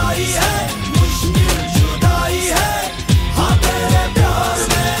बिछाई है मुश्किल जुदाई है हाँ तेरे प्यार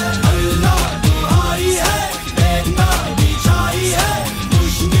में अल्लाह दुहाई है बेटा बिछाई है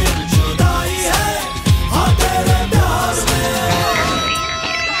मुश्किल जुदाई है हाँ तेरे प्यार में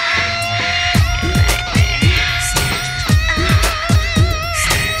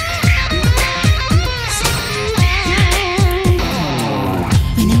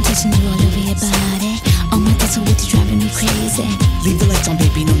When I'm kissing you all over your body, oh my God, so it's driving me crazy. Leave the lights on,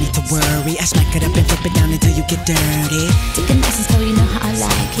 baby, no need to worry. I smack it up and flip it down until you get dirty. Take it nice and slow, you know how I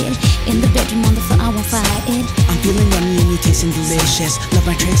like it. In the bedroom, on the floor, I won't fight it. I'm feeling yummy and you tasting delicious. Love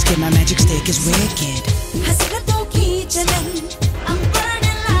my tricks, get my magic stick is wicked. हसरतों की जलन, I'm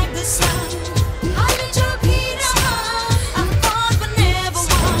burning like the sun. हाल जो भी रहा, I fought but never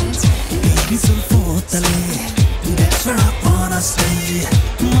won. Baby sulfotale, that's where I wanna stay.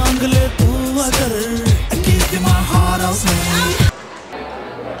 मांग ले तू अगर, I give you my heart out there.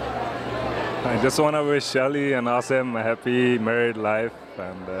 I just want to wish Shelly and Asim a happy married life,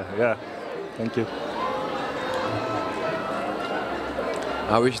 and yeah, thank you.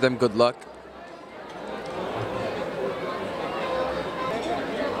 I wish them good luck.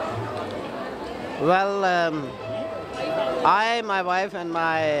 Well, I, my wife, and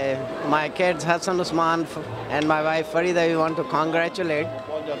my kids, Hassan Usman, and my wife Farida, we want to congratulate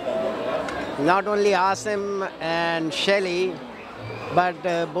not only Asim and Shelly, but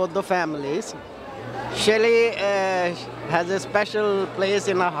both the families. Shelly has a special place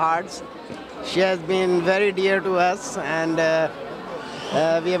in our hearts. She has been very dear to us, and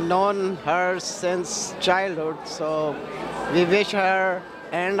we have known her since childhood. So we wish her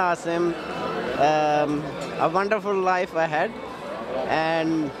and Asim a wonderful life ahead,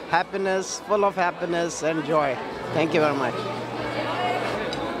 and happiness, full of happiness and joy. Thank you very much.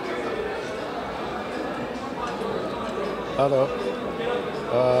 Hello.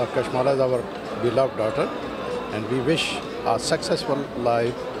 Kashmala is our beloved daughter, and we wish a successful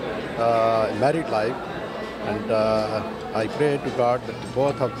life, married life, and I pray to God that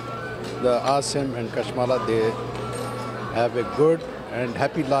both of the Asim and Kashmala, they have a good and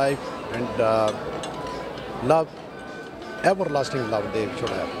happy life, and love, everlasting love they should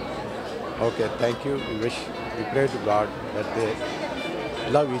have. Okay, thank you. We wish we pray to God that they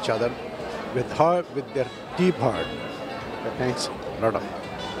love each other with their deep heart. Okay, thanks. Lot of.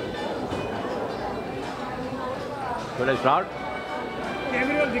 Should I start?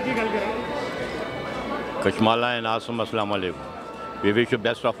 Kashmala and Asim, Assalamu alaikum. We wish you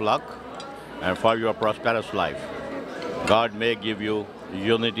best of luck and for your prosperous life. God may give you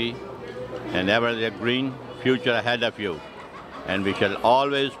unity and ever a green future ahead of you. And we shall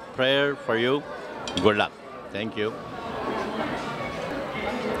always pray for you. Good luck. Thank you.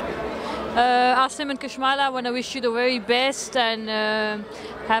 Asim and Kashmala, I want to wish you the very best and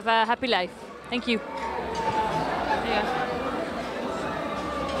have a happy life. Thank you.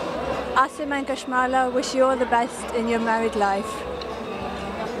 Asim and Kashmala, wish you all the best in your married life.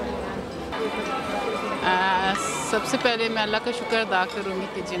 सबसे पहले मैं अल्लाह का शुक्र अदा करूँगी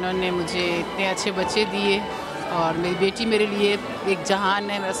कि जिन्होंने मुझे इतने अच्छे बच्चे दिए और मेरी बेटी मेरे लिए एक जहान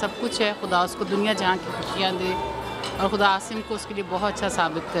है, मेरा सब कुछ है। खुदा उसको दुनिया जहां की खुशियाँ दे और खुदा आसिम को उसके लिए बहुत अच्छा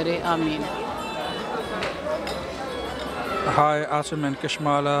साबित करे। आमीन। Hi, Asim and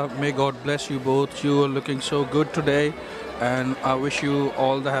Kashmala. May God bless you both. You are looking so good today, and I wish you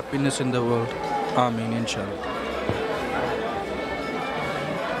all the happiness in the world. Ameen, inshallah.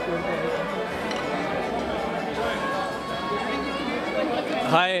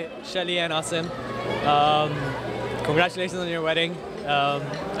 Hi, Shelly and Asim. Congratulations on your wedding.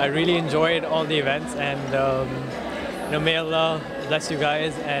 I really enjoyed all the events, and may Allah bless you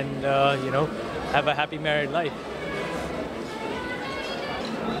guys, and have a happy married life.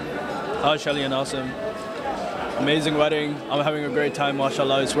 Hi, Shelly and Asim. Amazing wedding. I'm having a great time,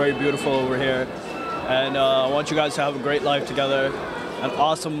 mashallah. It's very beautiful over here. And I want you guys to have a great life together, an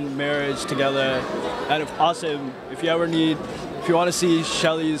awesome marriage together. And if Asim, if you want to see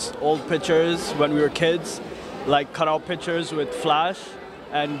Shelly's old pictures when we were kids, like cutout pictures with Flash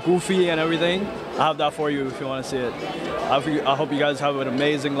and Goofy and everything, I have that for you if you want to see it. I hope you guys have an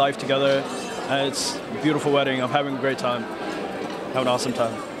amazing life together, and it's a beautiful wedding. I'm having a great time. Have an awesome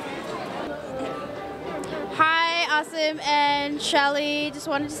time. Hi, Asim and Shelly. Just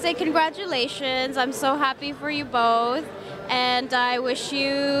wanted to say congratulations. I'm so happy for you both. And I wish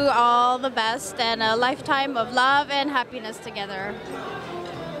you all the best and a lifetime of love and happiness together.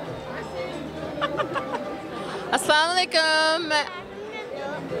 Assalamu alaikum.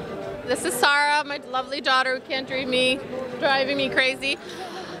 This is Sarah, my lovely daughter who can't read me, driving me crazy.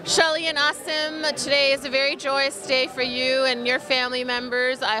 Shelly and Asim, today is a very joyous day for you and your family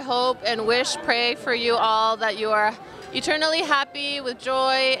members. I hope and wish, pray for you all that you are eternally happy with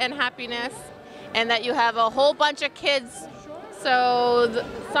joy and happiness, and that you have a whole bunch of kids. So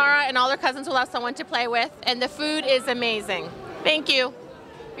Sarah and all her cousins will have someone to play with, and the food is amazing. Thank you.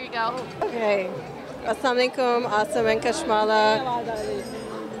 Here you go. Okay. Assalamu alaikum, Asim and Kashmala.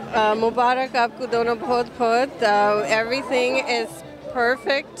 Mubarak aapko dono bahut bahut. Everything is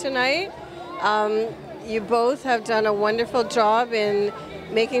perfect tonight. You both have done a wonderful job in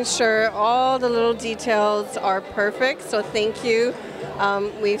making sure all the little details are perfect. So thank you.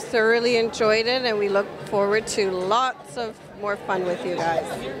 We've thoroughly enjoyed it, and we look forward to lots of more fun with you guys.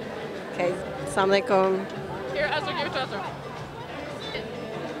 Okay, Assalamu alaikum. Here, Azhar, give it to Azhar.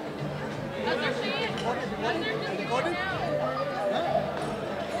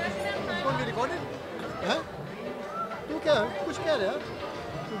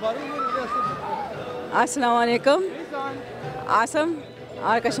 अस्सलाम वालेकुम। आसम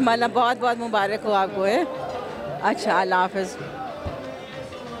और कशमाला, बहुत बहुत मुबारक हो आपको है। अच्छा, अल्लाह हाफ़िज़।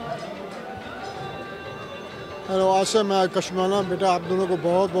 हेलो आसम और कशमाला, बेटा आप दोनों को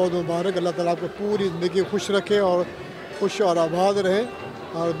बहुत बहुत मुबारक। अल्लाह ताला आपको पूरी ज़िंदगी खुश रखे और खुश और आबाद रहे,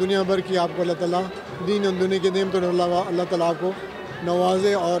 और दुनिया भर की आपको अल्लाह ताला दीन और दुनिया की नेमतों में अल्लाह ताला आपको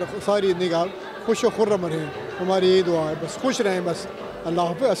नवाजे और सारी ज़िंदगी आप खुश और खुर्रम रहें। हमारी यही दुआ है, बस खुश रहें बस। अल्लाह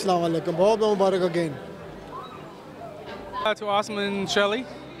हाफ़िज़। अस्सलाम वालेकुम। बहुत बहुत मुबारक again. To Asim and Shelly.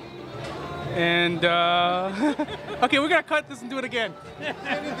 And okay, we're gonna cut this and do it again.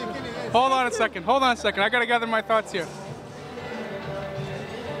 Hold on a second. I gotta gather my thoughts here.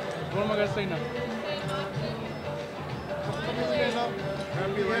 What am I gonna say now?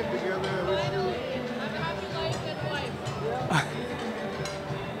 Happy life together.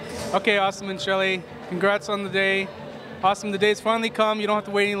 Okay, Asim and Shelly, congrats on the day. Asim, the day's finally come. You don't have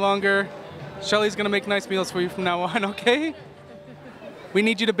to wait any longer. Shelly's gonna make nice meals for you from now on, okay? We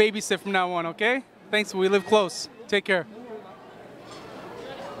need you to babysit from now on, okay? Thanks, we live close. Take care.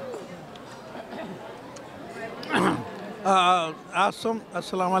 Asim,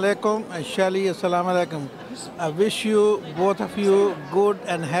 assalamu alaikum, and Shelly, assalamu alaikum. I wish you, both of you, good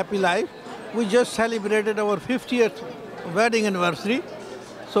and happy life. We just celebrated our 50th wedding anniversary,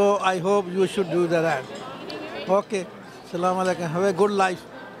 so I hope you should do that. Okay. Salam alaikum. Have a good life.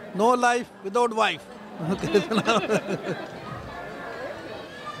 No life without wife. Okay.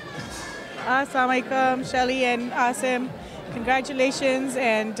 Assalamu alaikum, Shelly and Asim. Congratulations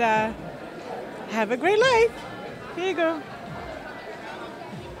and have a great life. Here you go.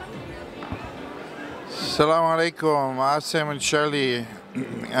 Assalamu alaikum, Asim and Shirley.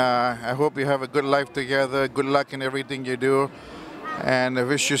 I hope you have a good life together. Good luck in everything you do. And I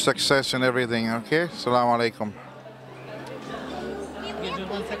wish you success in everything, okay? Assalamu alaikum.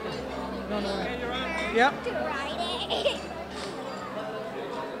 Yep.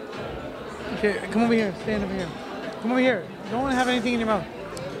 Okay, come over here. Stand over here. Come over here. Don't have anything in your mouth.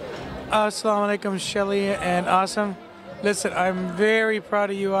 Assalamu alaikum, Shelly and Asim. Listen, I'm very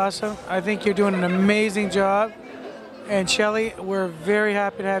proud of you, Asim. I think you're doing an amazing job. And Shelly, we're very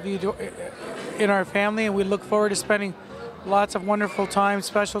happy to have you in our family, and we look forward to spending lots of wonderful time,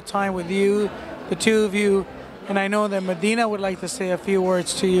 special time with you, the two of you. And I know that Medina would like to say a few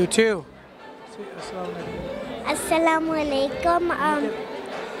words to you too. Assalamu alaikum.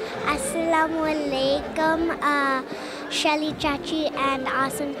 Assalamu alaikum, Shelly Chachi and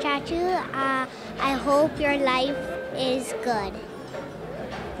Asim Chachu. I hope your life is good.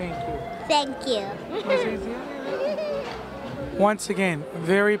 Thank you. Thank you. Once again,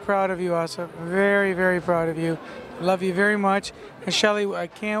 very proud of you, Asim. Very, very proud of you. Love you very much. And Shelly, I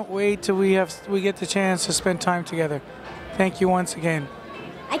can't wait till we get the chance to spend time together. Thank you once again.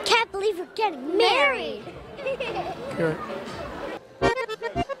 I can't believe we're getting married. Good.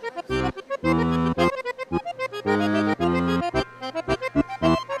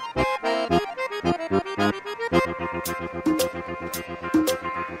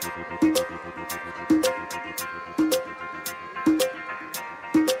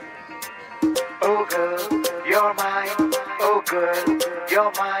 Oh girl, you're mine. Oh girl,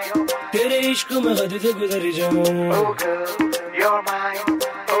 you're mine. तेरे इश्क में हद से गुजर जाऊं. Oh girl, you're mine.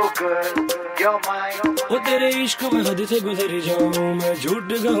 Oh girl, you're mine. ओ तेरे इश्क में हद से गुजर जाऊं. मैं झूठ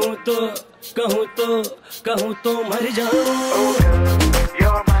कहूँ तो मर जाऊं. Oh girl,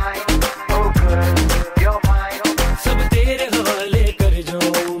 you're mine. Oh girl, you're mine. सब तेरे हवाले कर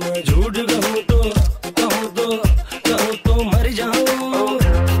जाऊं. मैं झूठ कहूँ तो मर जाऊं. Oh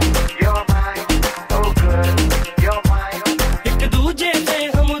girl, you're mine. Oh girl, you're mine. एक दूजे से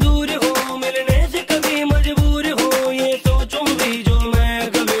हम दूर हो, मिलने से कभी मजबूर हो. ये सोचूं भी जो मैं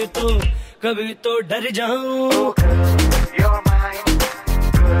कभी तो डर जाऊं. Oh girl, you're mine.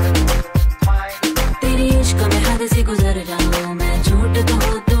 Girl, mine. तेरी इश्क में हद से गुजर जाऊं. मैं झूठ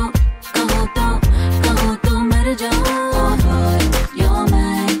कहूँ तो मर जाऊं. Oh boy, you're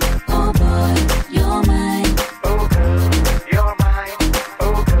mine. Oh boy, you're mine. Oh girl, you're mine.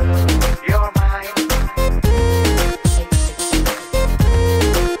 Oh girl, you're mine.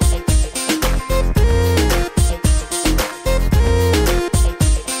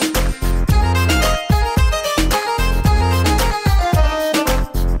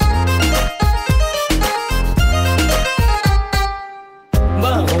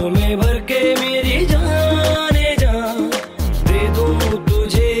 बाहों में भर के मेरी जाने जा, दे दूं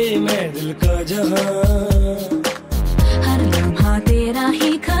तुझे मैं दिल का जहां. हर लम्हा तेरा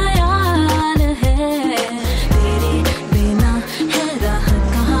ही ख्याल है. तेरे बिना है राहत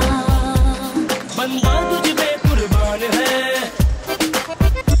कहाँ. बंदा तुझ पे कुर्बान है,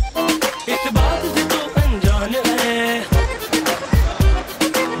 इस बात से तो अनजान है.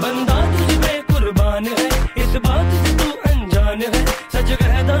 बंदा तुझ पे कुर्बान है, इस बात से तो अनजान है. सच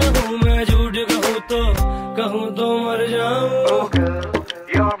कहता हूँ मैं, झूठ कहूँ तो मर जाऊं. Oh girl,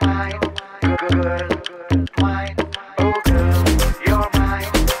 you're mine. Girl, mine. Oh girl, you're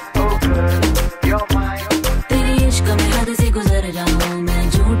mine. Oh girl, you're mine. तेरी इश्क में हद से गुजर जाऊं. मैं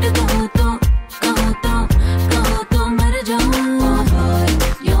झूठ कहूँ तो मर जाऊं. Oh boy,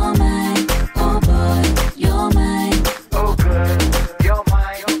 you're mine. Oh boy, you're mine. Oh girl, you're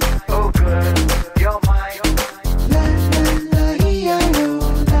mine. Oh girl, you're mine. La la la ya yo,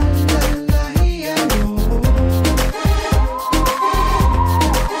 la la la ya yo.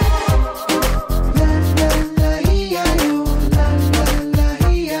 La la la ya yo, la la la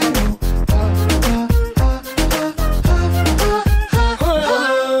ya yo.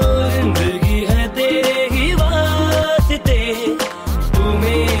 जिंदगी है तेरे ही वास्ते, तू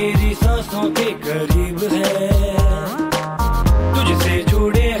मेरी सांसों के करीब है. तुझसे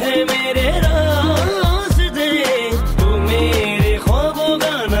जुड़े हैं मेरे रास्ते, तू मेरे ख्वाबों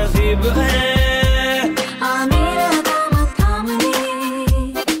का नसीब है. आ मेरा दामन थाम ले,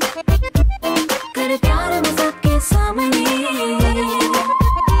 कर प्यार में सबके सामने.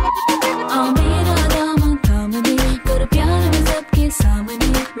 आ मेरा दामन थाम ले, कर प्यार में सबके सामने.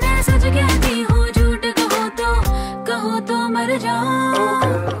 मैं सच कहती हूँ, झूठ कहूँ तो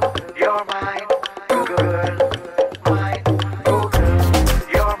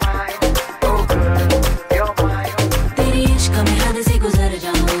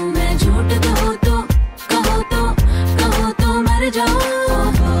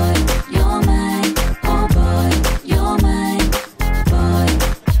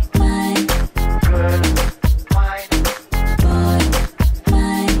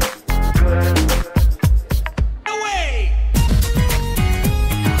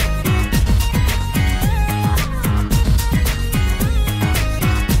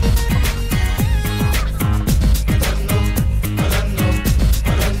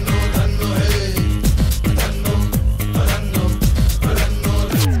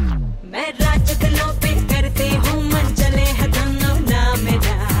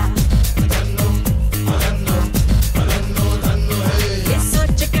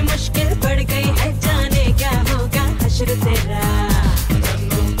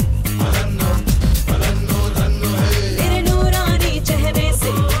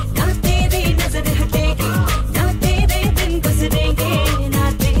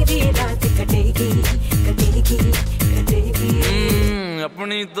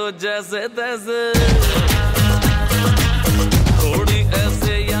नहीं तो जैसे तैसे थोड़ी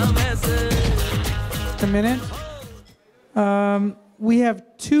ऐसे या वैसे A minute. We have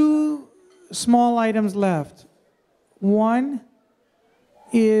two small items left. One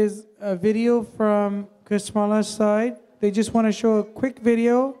is a video from Kashmala's side. They just want to show a quick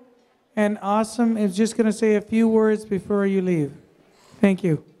video, and Asim is just going to say a few words before you leave. Thank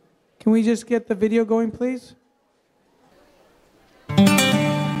you. Can we just get the video going, please?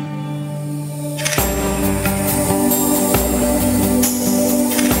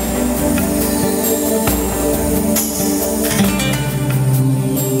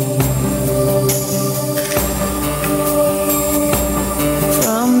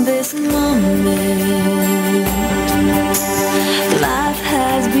 From this moment, life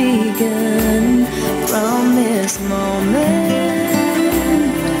has begun. From this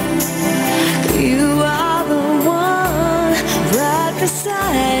moment, you are the one. Right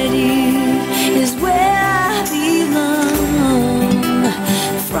beside you is where I belong.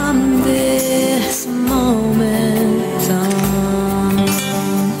 From this moment on,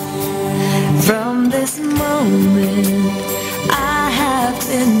 from this moment, I have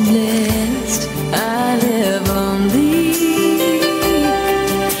been blessed. I live only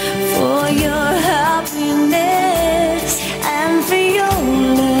for your happiness and for your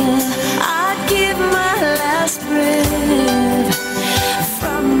love. I'd give my last breath.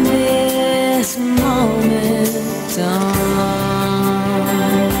 From this moment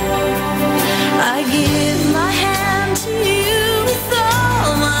on, I give my hand to you with all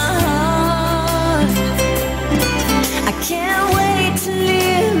my heart. I can't wait to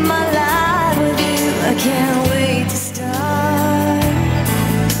live my life with you. I can't wait to start.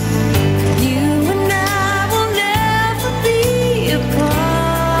 You and I will never be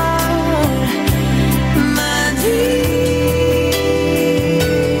apart. My dreams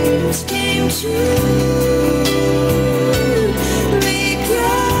came true because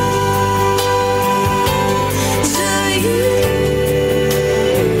of you.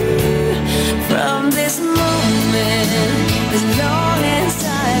 From this moment, as long as I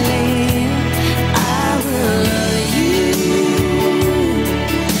live, I will love you.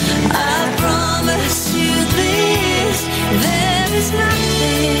 I promise you this, there is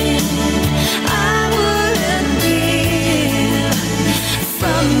nothing I wouldn't give.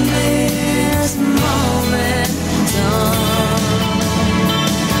 From this moment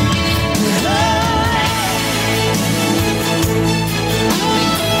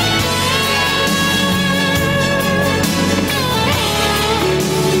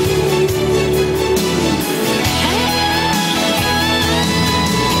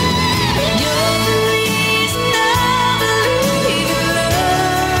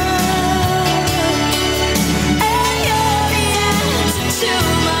to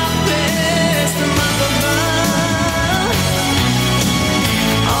my prayers from up above.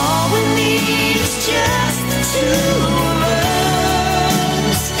 All we need is just the two of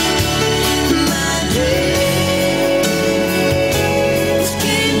us. My dreams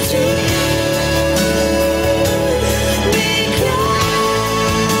came true because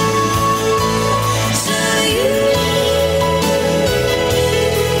of you.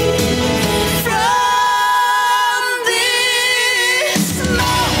 From this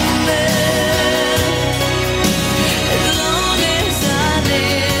moment, as long as I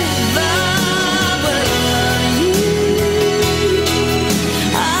live, I will love you.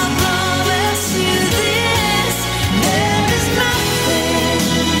 I promise you this, there is nothing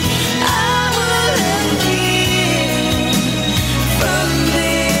I wouldn't give. From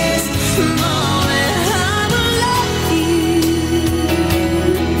this moment, I will love you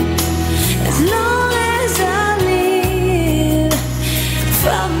as long as I live.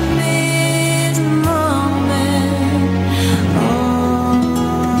 From this moment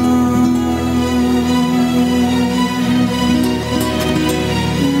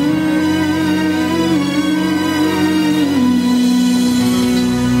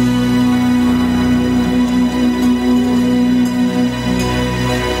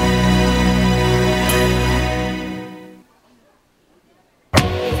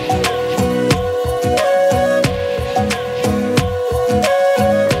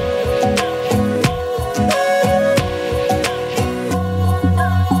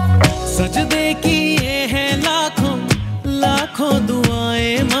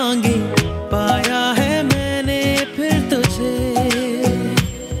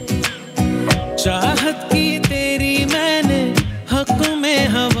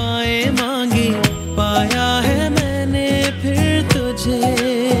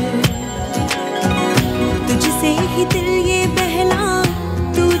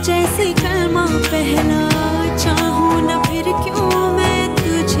से कलमा पहला चाहूं ना फिर क्यों मैं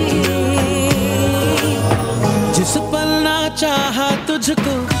तुझे जिस पल ना चाहा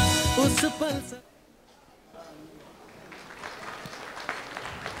तुझको उस पल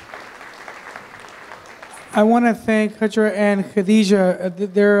I want to thank Hajra and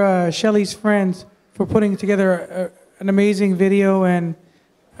Khadija, they're Shelly's friends, for putting together an amazing video. And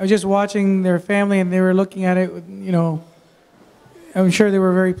I was just watching their family, and they were looking at it, you know, I'm sure they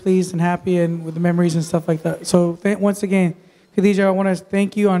were very pleased and happy and with the memories and stuff like that. So once again, Khadija, I want to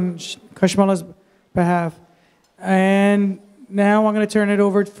thank you on Kashmala's behalf. And now I'm going to turn it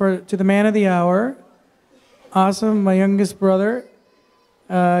over to the man of the hour, Asim, my youngest brother.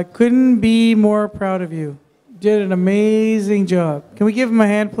 Couldn't be more proud of you. Did an amazing job. Can we give him a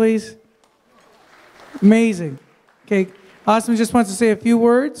hand, please? Amazing. Okay, Asim just wants to say a few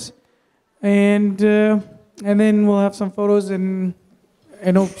words, and then we'll have some photos, and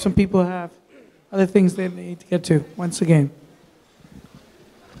I know some people have other things they need to get to. Once again.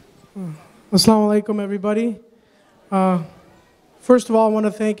 Assalamu alaikum, everybody. First of all, I want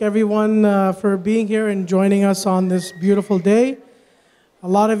to thank everyone for being here and joining us on this beautiful day. A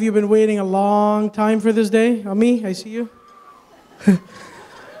lot of you have been waiting a long time for this day. Ami, I see you.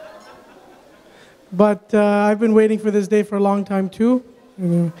 But I've been waiting for this day for a long time too.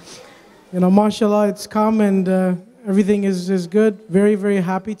 You know, mashallah, it's come, and everything is good. Very, very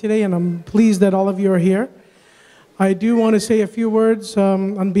happy today, and I'm pleased that all of you are here. I do want to say a few words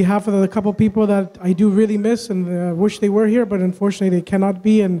on behalf of the couple people that I do really miss and wish they were here, but unfortunately they cannot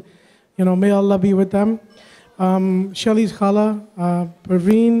be, and you know, may Allah be with them. Shelly's Khala,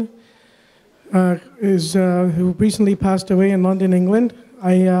 Parveen, who recently passed away in London, England.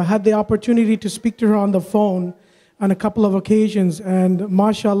 I had the opportunity to speak to her on the phone on a couple of occasions, and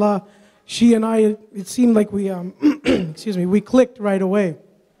mashallah, she and I, it seemed like we, excuse me, we clicked right away.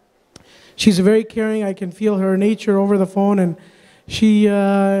 She's very caring. I can feel her nature over the phone, and she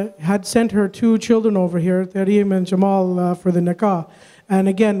had sent her 2 children over here, Tareem and Jamal, for the nikah. And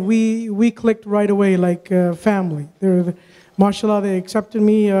again, we clicked right away like family. Mashallah, they accepted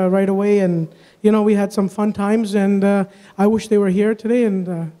me right away, and you know, we had some fun times, and I wish they were here today,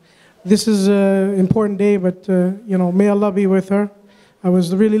 and this is an important day, but you know, may Allah be with her. I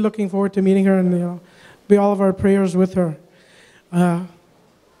was really looking forward to meeting her, and you know, be all of our prayers with her.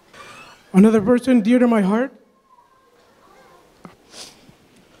 Another person dear to my heart,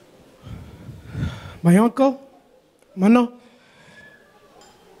 my uncle, Mano.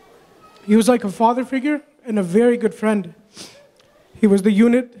 He was like a father figure and a very good friend. He was the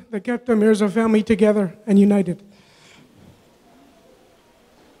unit that kept the Mirza family together and united.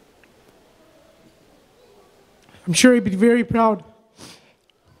 I'm sure he'd be very proud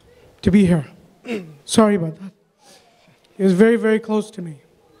to be here. Sorry about that. He was very, very close to me.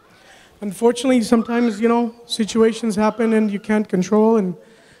 Unfortunately, sometimes, you know, situations happen and you can't control, and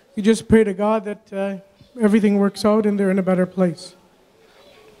you just pray to God that everything works out and they're in a better place.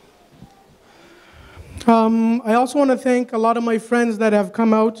 I also want to thank a lot of my friends that have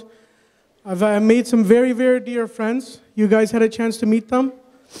come out. I've made some very, very dear friends. You guys had a chance to meet them.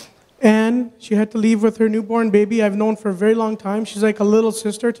 And she had to leave with her newborn baby I've known for a very long time. She's like a little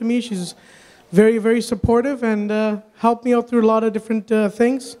sister to me. She's very, very supportive and helped me out through a lot of different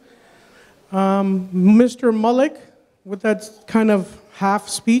things. Mr. Malik, with that kind of half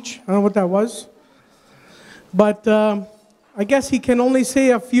speech, I don't know what that was. But I guess he can only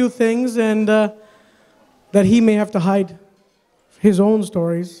say a few things, and that he may have to hide his own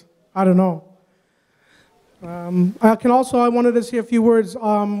stories. I don't know. I wanted to say a few words.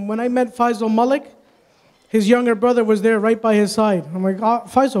 When I met Faisal Malik, his younger brother was there right by his side. I'm like,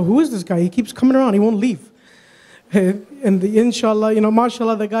 Faisal, who is this guy? He keeps coming around, he won't leave. And inshallah, you know,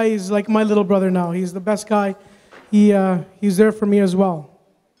 mashallah, the guy is like my little brother now. He's the best guy. He's there for me as well.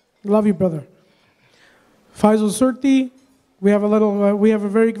 Love you, brother. Faisal Surti, we have a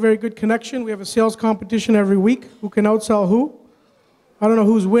very, very good connection. We have a sales competition every week. Who can outsell who? I don't know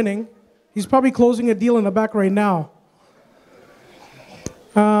who's winning. He's probably closing a deal in the back right now.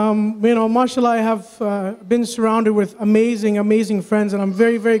 You know, mashallah, I have been surrounded with amazing, amazing friends, and I'm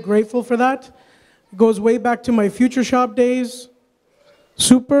very, very grateful for that. It goes way back to my Future Shop days.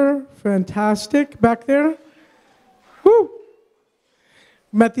 Super fantastic back there. Woo!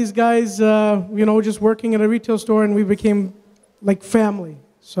 Met these guys, you know, just working at a retail store, and we became like family.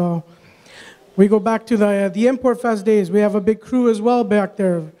 So we go back to the Import Fest days. We have a big crew as well back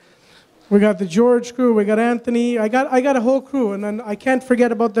there. We got the George crew, we got Anthony. I got a whole crew, and then I can't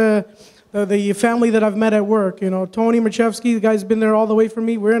forget about the family that I've met at work. You know, Tony Machevsky, the guy's been there all the way for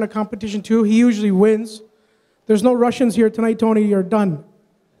me. We're in a competition too. He usually wins. There's no Russians here tonight, Tony. You're done.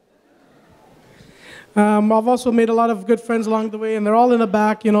 I've also made a lot of good friends along the way, and they're all in the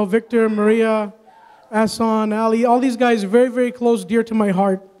back. You know, Victor, Maria, Asan, Ali, all these guys are very, very close, dear to my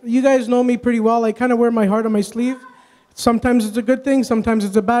heart. You guys know me pretty well. I kind of wear my heart on my sleeve. Sometimes it's a good thing, sometimes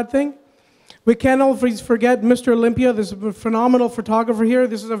it's a bad thing. We can't always forget Mr. Olympia. This is a phenomenal photographer here.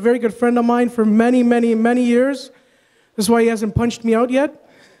 This is a very good friend of mine for many, many, many years. This is why he hasn't punched me out yet.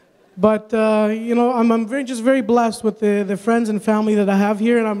 But, you know, I'm just very blessed with the friends and family that I have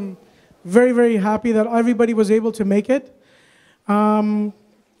here, and I'm very, very happy that everybody was able to make it.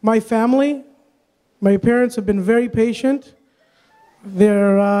 My family, my parents have been very patient.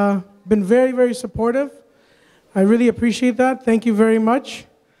 They've been very, very supportive. I really appreciate that. Thank you very much.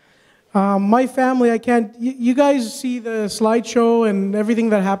 My family, you guys see the slideshow and everything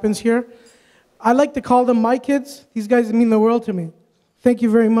that happens here. I like to call them my kids. These guys mean the world to me. Thank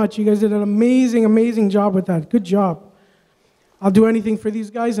you very much. You guys did an amazing, amazing job with that. Good job. I'll do anything for these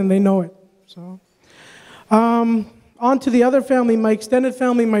guys, and they know it. So, on to the other family, my extended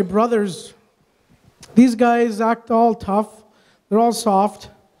family, my brothers. These guys act all tough. They're all soft.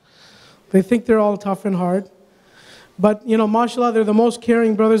 They think they're all tough and hard. But, you know, mashallah, they're the most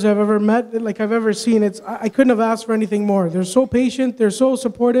caring brothers I've ever met, like I've ever seen. I couldn't have asked for anything more. They're so patient. They're so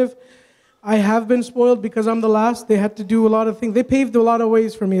supportive. I have been spoiled because I'm the last. They had to do a lot of things. They paved a lot of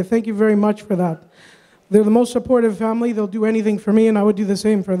ways for me. Thank you very much for that. They're the most supportive family. They'll do anything for me, and I would do the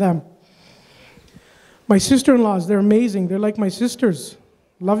same for them. My sister-in-laws, they're amazing. They're like my sisters.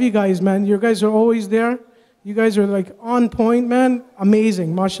 Love you guys, man. You guys are always there. You guys are like on point, man.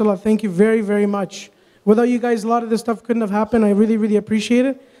 Amazing. MashaAllah, thank you very, very much. Without you guys, a lot of this stuff couldn't have happened. I really, really appreciate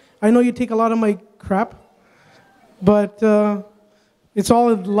it. I know you take a lot of my crap, but it's all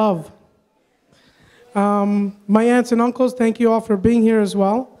in love. My aunts and uncles, thank you all for being here as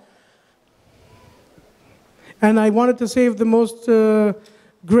well. And I wanted to save the most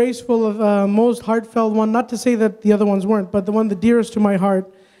graceful, most heartfelt one, not to say that the other ones weren't, but the one the dearest to my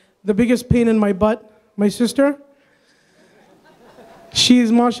heart, the biggest pain in my butt, my sister. She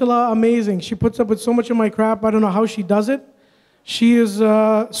is, mashallah, amazing. She puts up with so much of my crap. I don't know how she does it. She is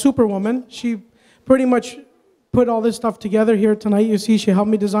a superwoman. She pretty much put all this stuff together here tonight. You see, she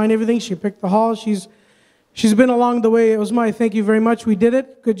helped me design everything. She picked the hall. She's been along the way. It was my thank you very much. We did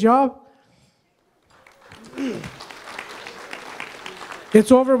it. Good job.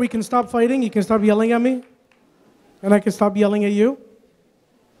 It's over. We can stop fighting. You can stop yelling at me. And I can stop yelling at you.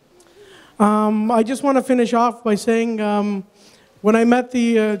 I just want to finish off by saying, when I met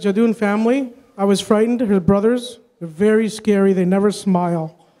the Jadoon family, I was frightened. Her brothers, they're very scary. They never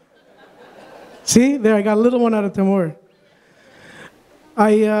smile. See, there, I got a little one out of Timur.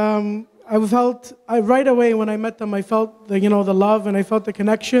 I felt, right away when I met them, I felt the, the love, and I felt the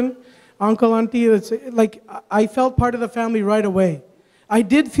connection. Uncle, auntie, it's like I felt part of the family right away. I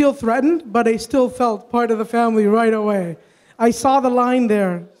did feel threatened, but I still felt part of the family right away. I saw the line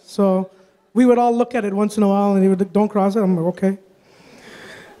there, so we would all look at it once in a while, and they would, don't cross it. I'm like, okay.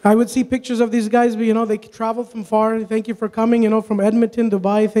 I would see pictures of these guys, but they traveled from far. Thank you for coming, from Edmonton,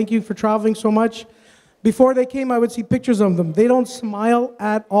 Dubai. Thank you for traveling so much. Before they came, I would see pictures of them. They don't smile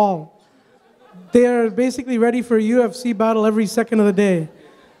at all. They are basically ready for a UFC battle every second of the day.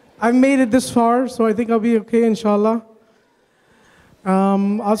 I've made it this far, so I think I'll be okay, inshallah.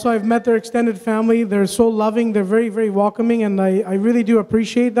 Also, I've met their extended family. They're so loving. They're very, very welcoming, and I really do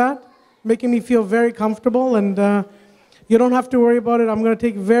appreciate that, making me feel very comfortable. And you don't have to worry about it. I'm going to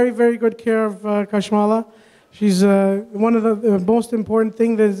take very, very good care of Kashmala. She's one of the most important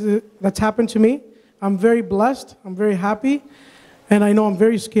things that's happened to me. I'm very blessed. I'm very happy. And I know I'm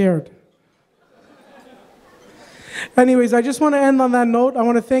very scared. Anyways, I just want to end on that note. I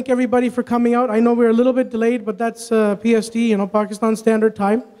want to thank everybody for coming out. I know we're a little bit delayed, but that's PST, Pakistan Standard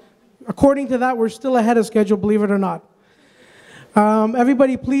Time. According to that, we're still ahead of schedule, believe it or not.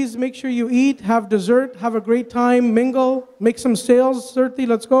 Everybody, please make sure you eat, have dessert, have a great time, mingle, make some sales. 30,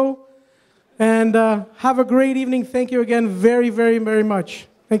 let's go. And have a great evening. Thank you again very, very, very much.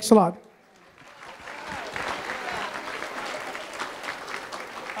 Thanks a lot.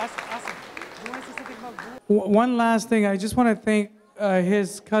 One last thing, I just want to thank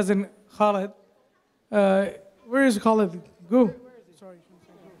his cousin Khalid. Where is Khalid? Go.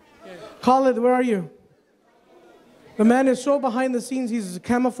 Khalid, where are you? The man is so behind the scenes, he's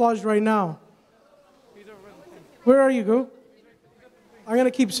camouflaged right now. Where are you, Go? I'm going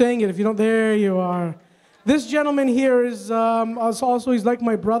to keep saying it if you don't. There you are. This gentleman here is also, he's like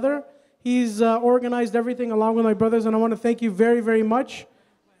my brother. He's organized everything along with my brothers, and I want to thank you very, very much.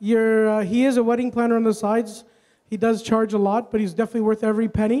 He is a wedding planner on the sides. He does charge a lot, but he's definitely worth every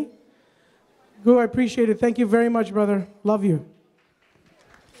penny. Go, I appreciate it. Thank you very much, brother. Love you.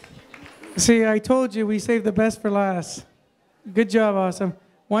 See, I told you we saved the best for last. Good job, Asim.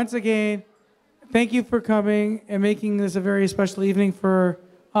 Once again, thank you for coming and making this a very special evening for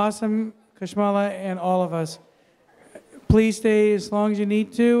Asim, Kashmala, and all of us. Please stay as long as you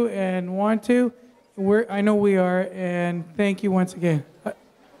need to and want to. I know we are, and thank you once again.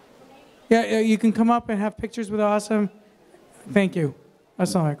 Yeah, you can come up and have pictures with Asim. Thank you.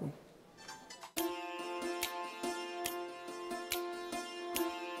 Assalamu alaikum.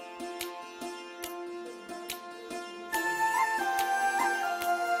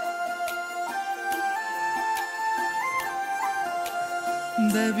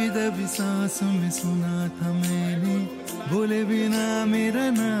 दबी दबी सांसों में सुना था मैंने बोले बिना मेरा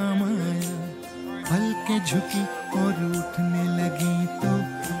नाम आया पलकें झुकी और उठने लगी तो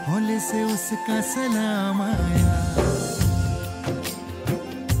हौले से उसका सलाम आया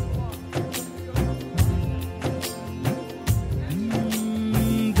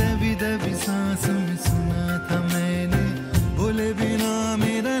दबी दबी सांसों में सुना था मैंने बोले बिना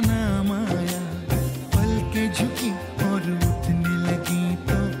मेरा नाम आया पलकें झुकी और उठने लगी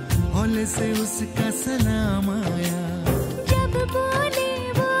तो हौले से उसका सलाम आया जब बोले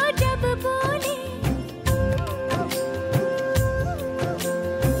वो जब बोले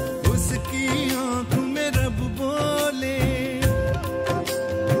उसकी आँख में रब बोले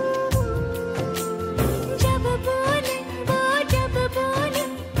जब बोले वो जब बोले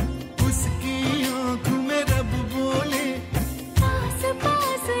उसकी आँख में रब बोले पास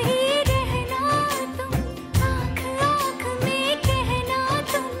पास ही रहना तुम आँख आँख में कहना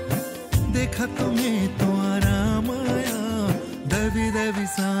तुम देखा तुम्हें तो आराम आया दबी दबी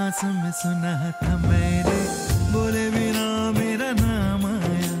सांस में सुना था मैंने बोले बिना मेरा नाम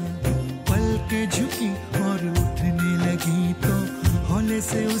आया पलकें झुकी और उठने लगी तो हौले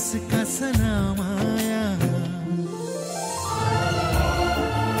से उसका सलाम आया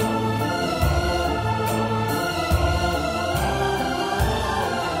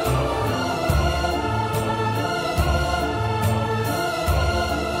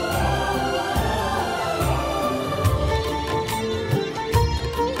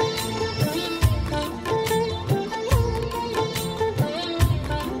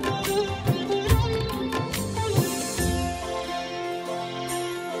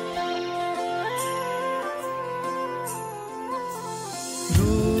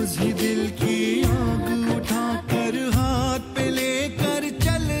रोज ही दिल की आग उठाकर हाथ पे लेकर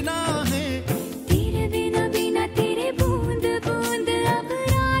चलना है तेरे बिना बिना तेरे बूंद बूंद अब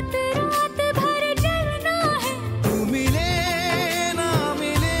रात रात भर जलना है तू मिले ना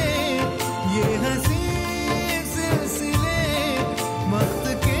मिले ये हंसी सिलसिले वक्त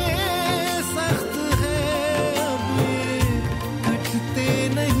के सख्त है अब ये कटते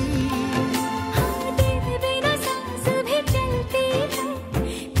नहीं तेरे बिना सांस भी चलती है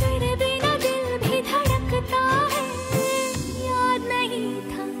तेरे बिना दिल भी धड़कता है याद नहीं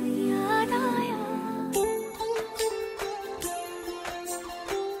था याद आया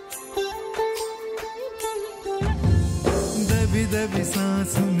दबी दबी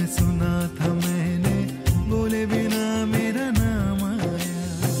सांस में सुना था मैंने बोले बिना मेरा नाम आया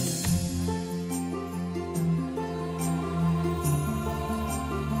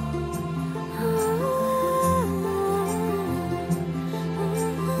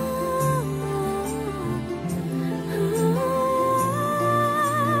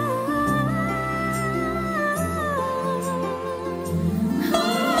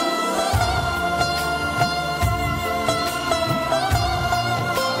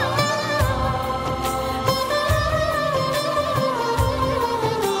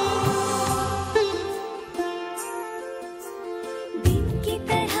दिन की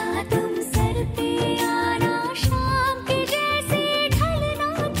तरह तुम सर पे आना शाम के जैसे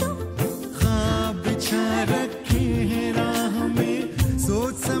ढलना तुम ख्वाब बिछा रखे हैं राह में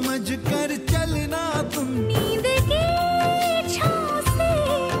सोच समझ कर चलना तुम नींद की छाँव से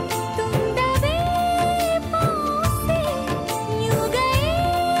तुम दबे पाँव से यूं गए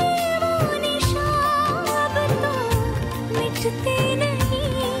वो निशान अब तो मिटते नहीं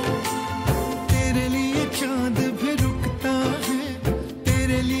तेरे लिए चांद भी रुकता है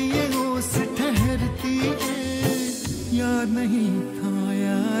तेरे लिए ओस ठहरती है याद नहीं था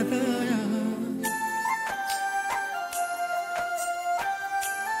याद आया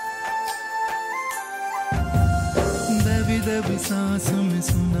दबी दबी सांसों में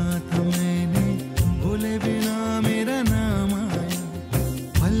सुना था मैंने बोले बिना मेरा नाम आया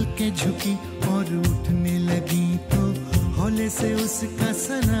पलकें झुकी और उठने लगी तो हौले से उसका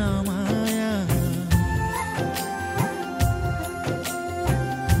सलाम आया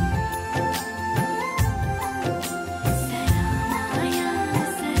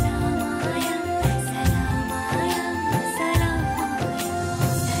सलाम आया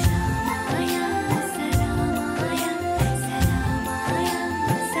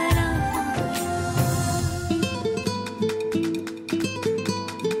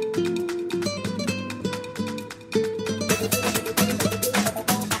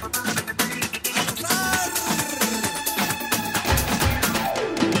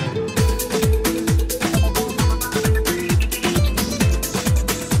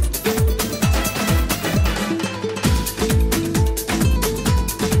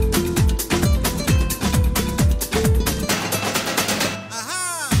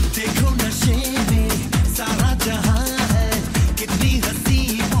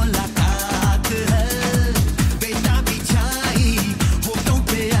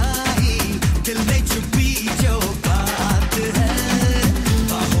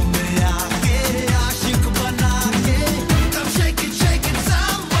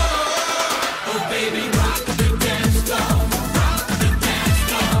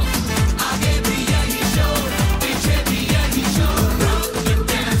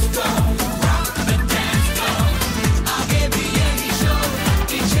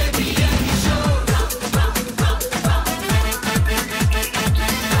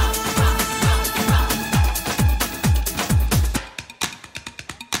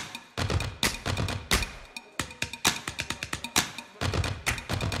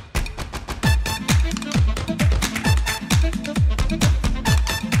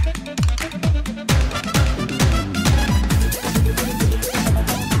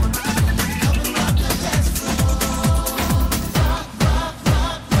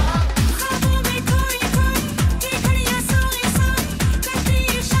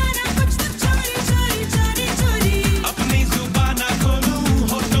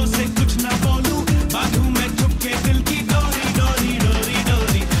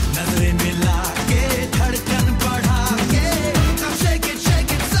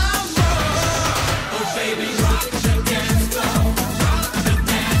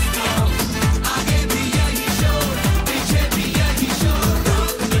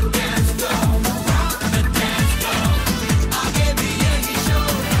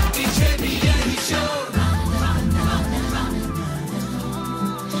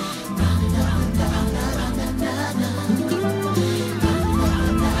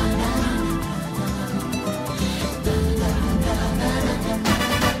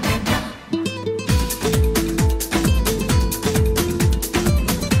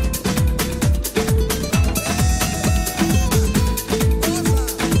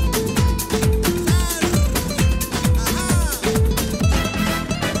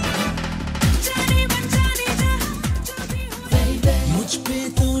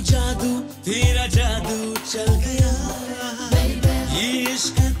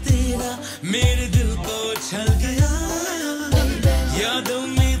मेरे दिल को छल गया यादों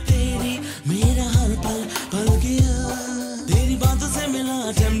में तेरी मेरा हर पल पल गया तेरी बातों से मिला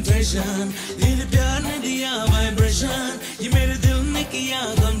टेम्पटेशन तेरे प्यार ने दिया वाइब्रेशन ये मेरे दिल ने किया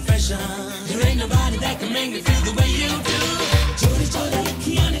confession There ain't nobody that can make me feel the way you do चोरी चोरी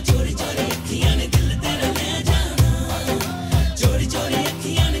अखियां ने चोरी चोरी अखियां ने दिल तेरा ले जाना चोरी चोरी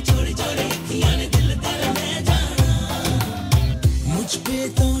अखियां ने चोरी चोरी अखियां ने दिल तेरा ले जाना मुझ पे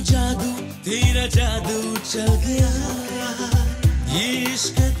तो जादू तेरा जादू चल गया ये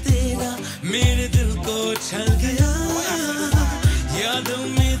इश्क तेरा मेरे दिल को छल गया यादों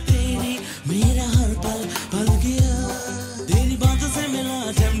में तेरी मेरा हर पल पल गया तेरी बातों से मिला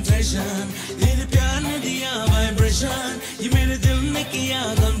टेम्पटेशन तेरे प्यार ने दिया वाइब्रेशन ये मेरे दिल ने किया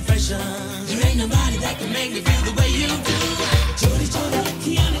confession There ain't nobody that can make me feel the way you do चोरी चोरी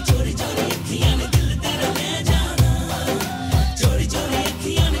अखियां ने चोरी चोरी अखियां ने दिल तेरा ले जाना चोरी चोरी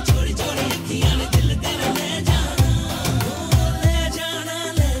अखियां ने चोरी चोरी अखियां ने दिल तेरा ले जाना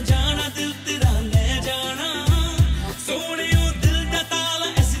ले जाना दिल तेरा ले जाना सोने ओ दिल दा ताला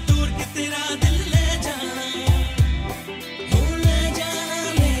ऐसी दूर कि तेरा दिल ले जाना ले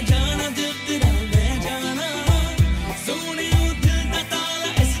जाना दिल तेरा ले जाना सोने ओ दिल दा ताला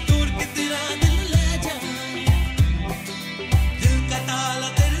ऐसी दूर कि तेरा दिल ले जाना दिल का ताला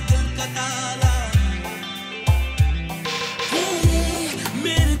तेरे दिल का ताला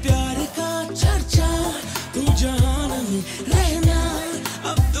मेरे प्यार का चर्चा तू जहान में रहना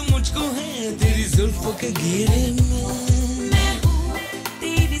अब तो मुझको है तेरी जुल्फों के घेरे में मैं हूँ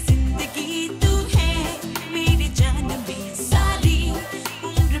तेरी जिंदगी तू है मेरी जान भी सारी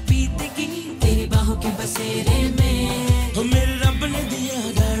उम्र बीतेगी तेरी बाहों के बसेरे में हो मेरे रब ने दिया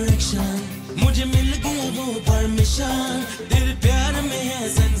डायरेक्शन मुझे मिल गया वो परमिशन तेरे प्यार में है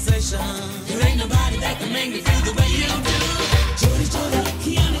sensation There ain't nobody that can make me feel the way you do चोरी चोरी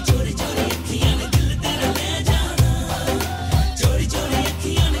अखियां ने चोरी चोरी अखियां ने दिल तेरा ले जाना चोरी चोरी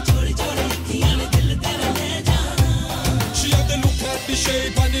अखियां ने चोरी चोरी अखियां ने दिल तेरा ले जाना She have the look at the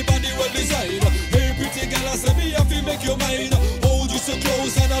shape and the body well designed. Hey pretty girl, I say me have to make your mind. Hold you so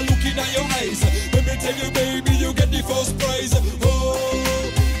close and I'm looking at your eyes. Let me tell you baby, you get the first prize. Oh,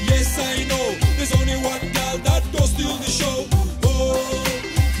 yes I know, there's only one girl that does steal the show. Oh,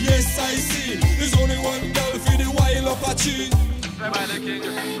 yes I see, there's only one girl for the wild Apache. Play by the king,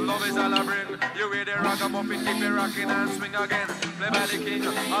 love is all I bring. You hear the ragamuffin, keep it rocking and swing again. Play by the king,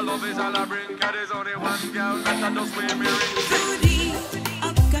 all love is all I bring. 'Cause there's only one girl that does wear me ring. दूरी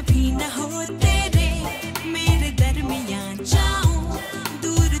अब कभी न हो तेरे मेरे दरमियान जाऊं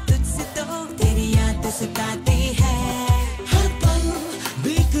दूर तुझसे तो तेरी याद सताती है हर पल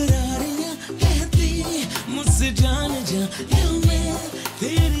बेकरारियां कहती मुझसे जान जा दिल में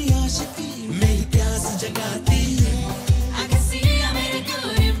तेरी आशिकी मेरी प्यास जगाती है I can see I made a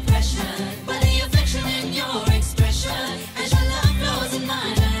good impression by the affection in your expression as your love flows in my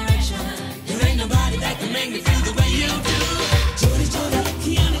direction There ain't nobody that can make me feel the way you do चोरी चोरी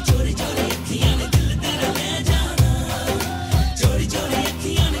अखियां ने चोरी चोरी अखियां ने दिल तेरा ले जाना चोरी चोरी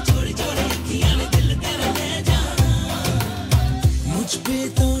अखियां ने चोरी चोरी अखियां ने दिल तेरा ले जाना मुझ पे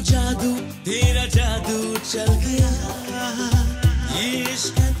तो जादू तेरा जादू चल गया ये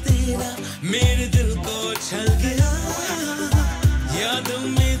इश्क तेरा मेरे दिल को छल गया यादों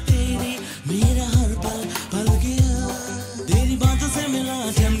में तेरी मेरा हर पल पल गया तेरी बातों से मिला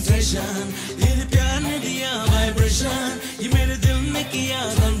टेम्पटेशन तेरे प्यार ने दिया वाइब्रेशन ये मेरे दिल ने किया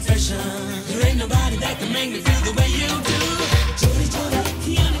confession There ain't nobody that can make me feel the way you do चोरी चोरी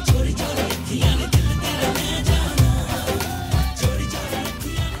अखियां ने चोरी चोरी अखियां ने दिल तेरा ले जाना चोरी चोरी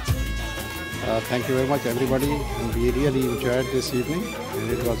अखियां ने चोरी चोरी Thank you very much everybody and we really enjoyed this evening and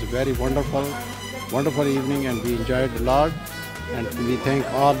it was a very wonderful evening and we enjoyed a lot and we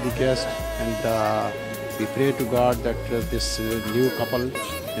thank all the guests and we pray to God that this new couple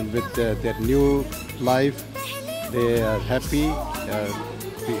and with their new life they are happy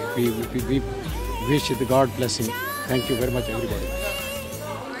we wish the God blessing. Thank you very much everybody.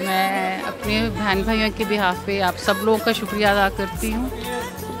 मैं अपने बहन भाइयों के behalf पे आप सब लोगों का शुक्रिया अदा करती हूँ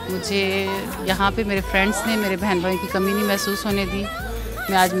मुझे यहाँ पे मेरे फ्रेंड्स ने मेरे बहन भाइयों की कमी नहीं महसूस होने दी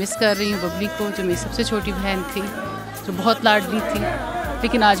मैं आज मिस कर रही हूँ बबली को जो मेरी सबसे छोटी बहन थी जो बहुत लाडली थी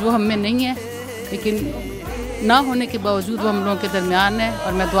लेकिन आज वो हम में नहीं है लेकिन ना होने के बावजूद वो हम लोगों के दरमियान है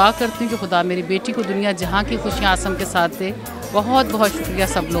और मैं दुआ करती हूँ कि खुदा मेरी बेटी को दुनिया जहाँ की खुशियाँ आसम के साथ दे बहुत बहुत शुक्रिया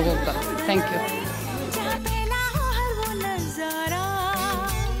सब लोगों का थैंक यू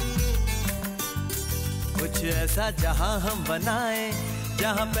कुछ ऐसा जहां हम बनाए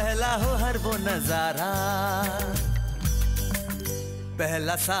जहां पहला हो हर वो नजारा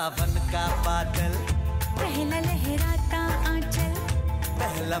पहला सावन का बादल पहला लहराता आंचल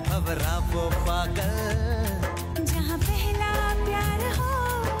पहला भवरा वो पागल जहाँ पहला प्यार हो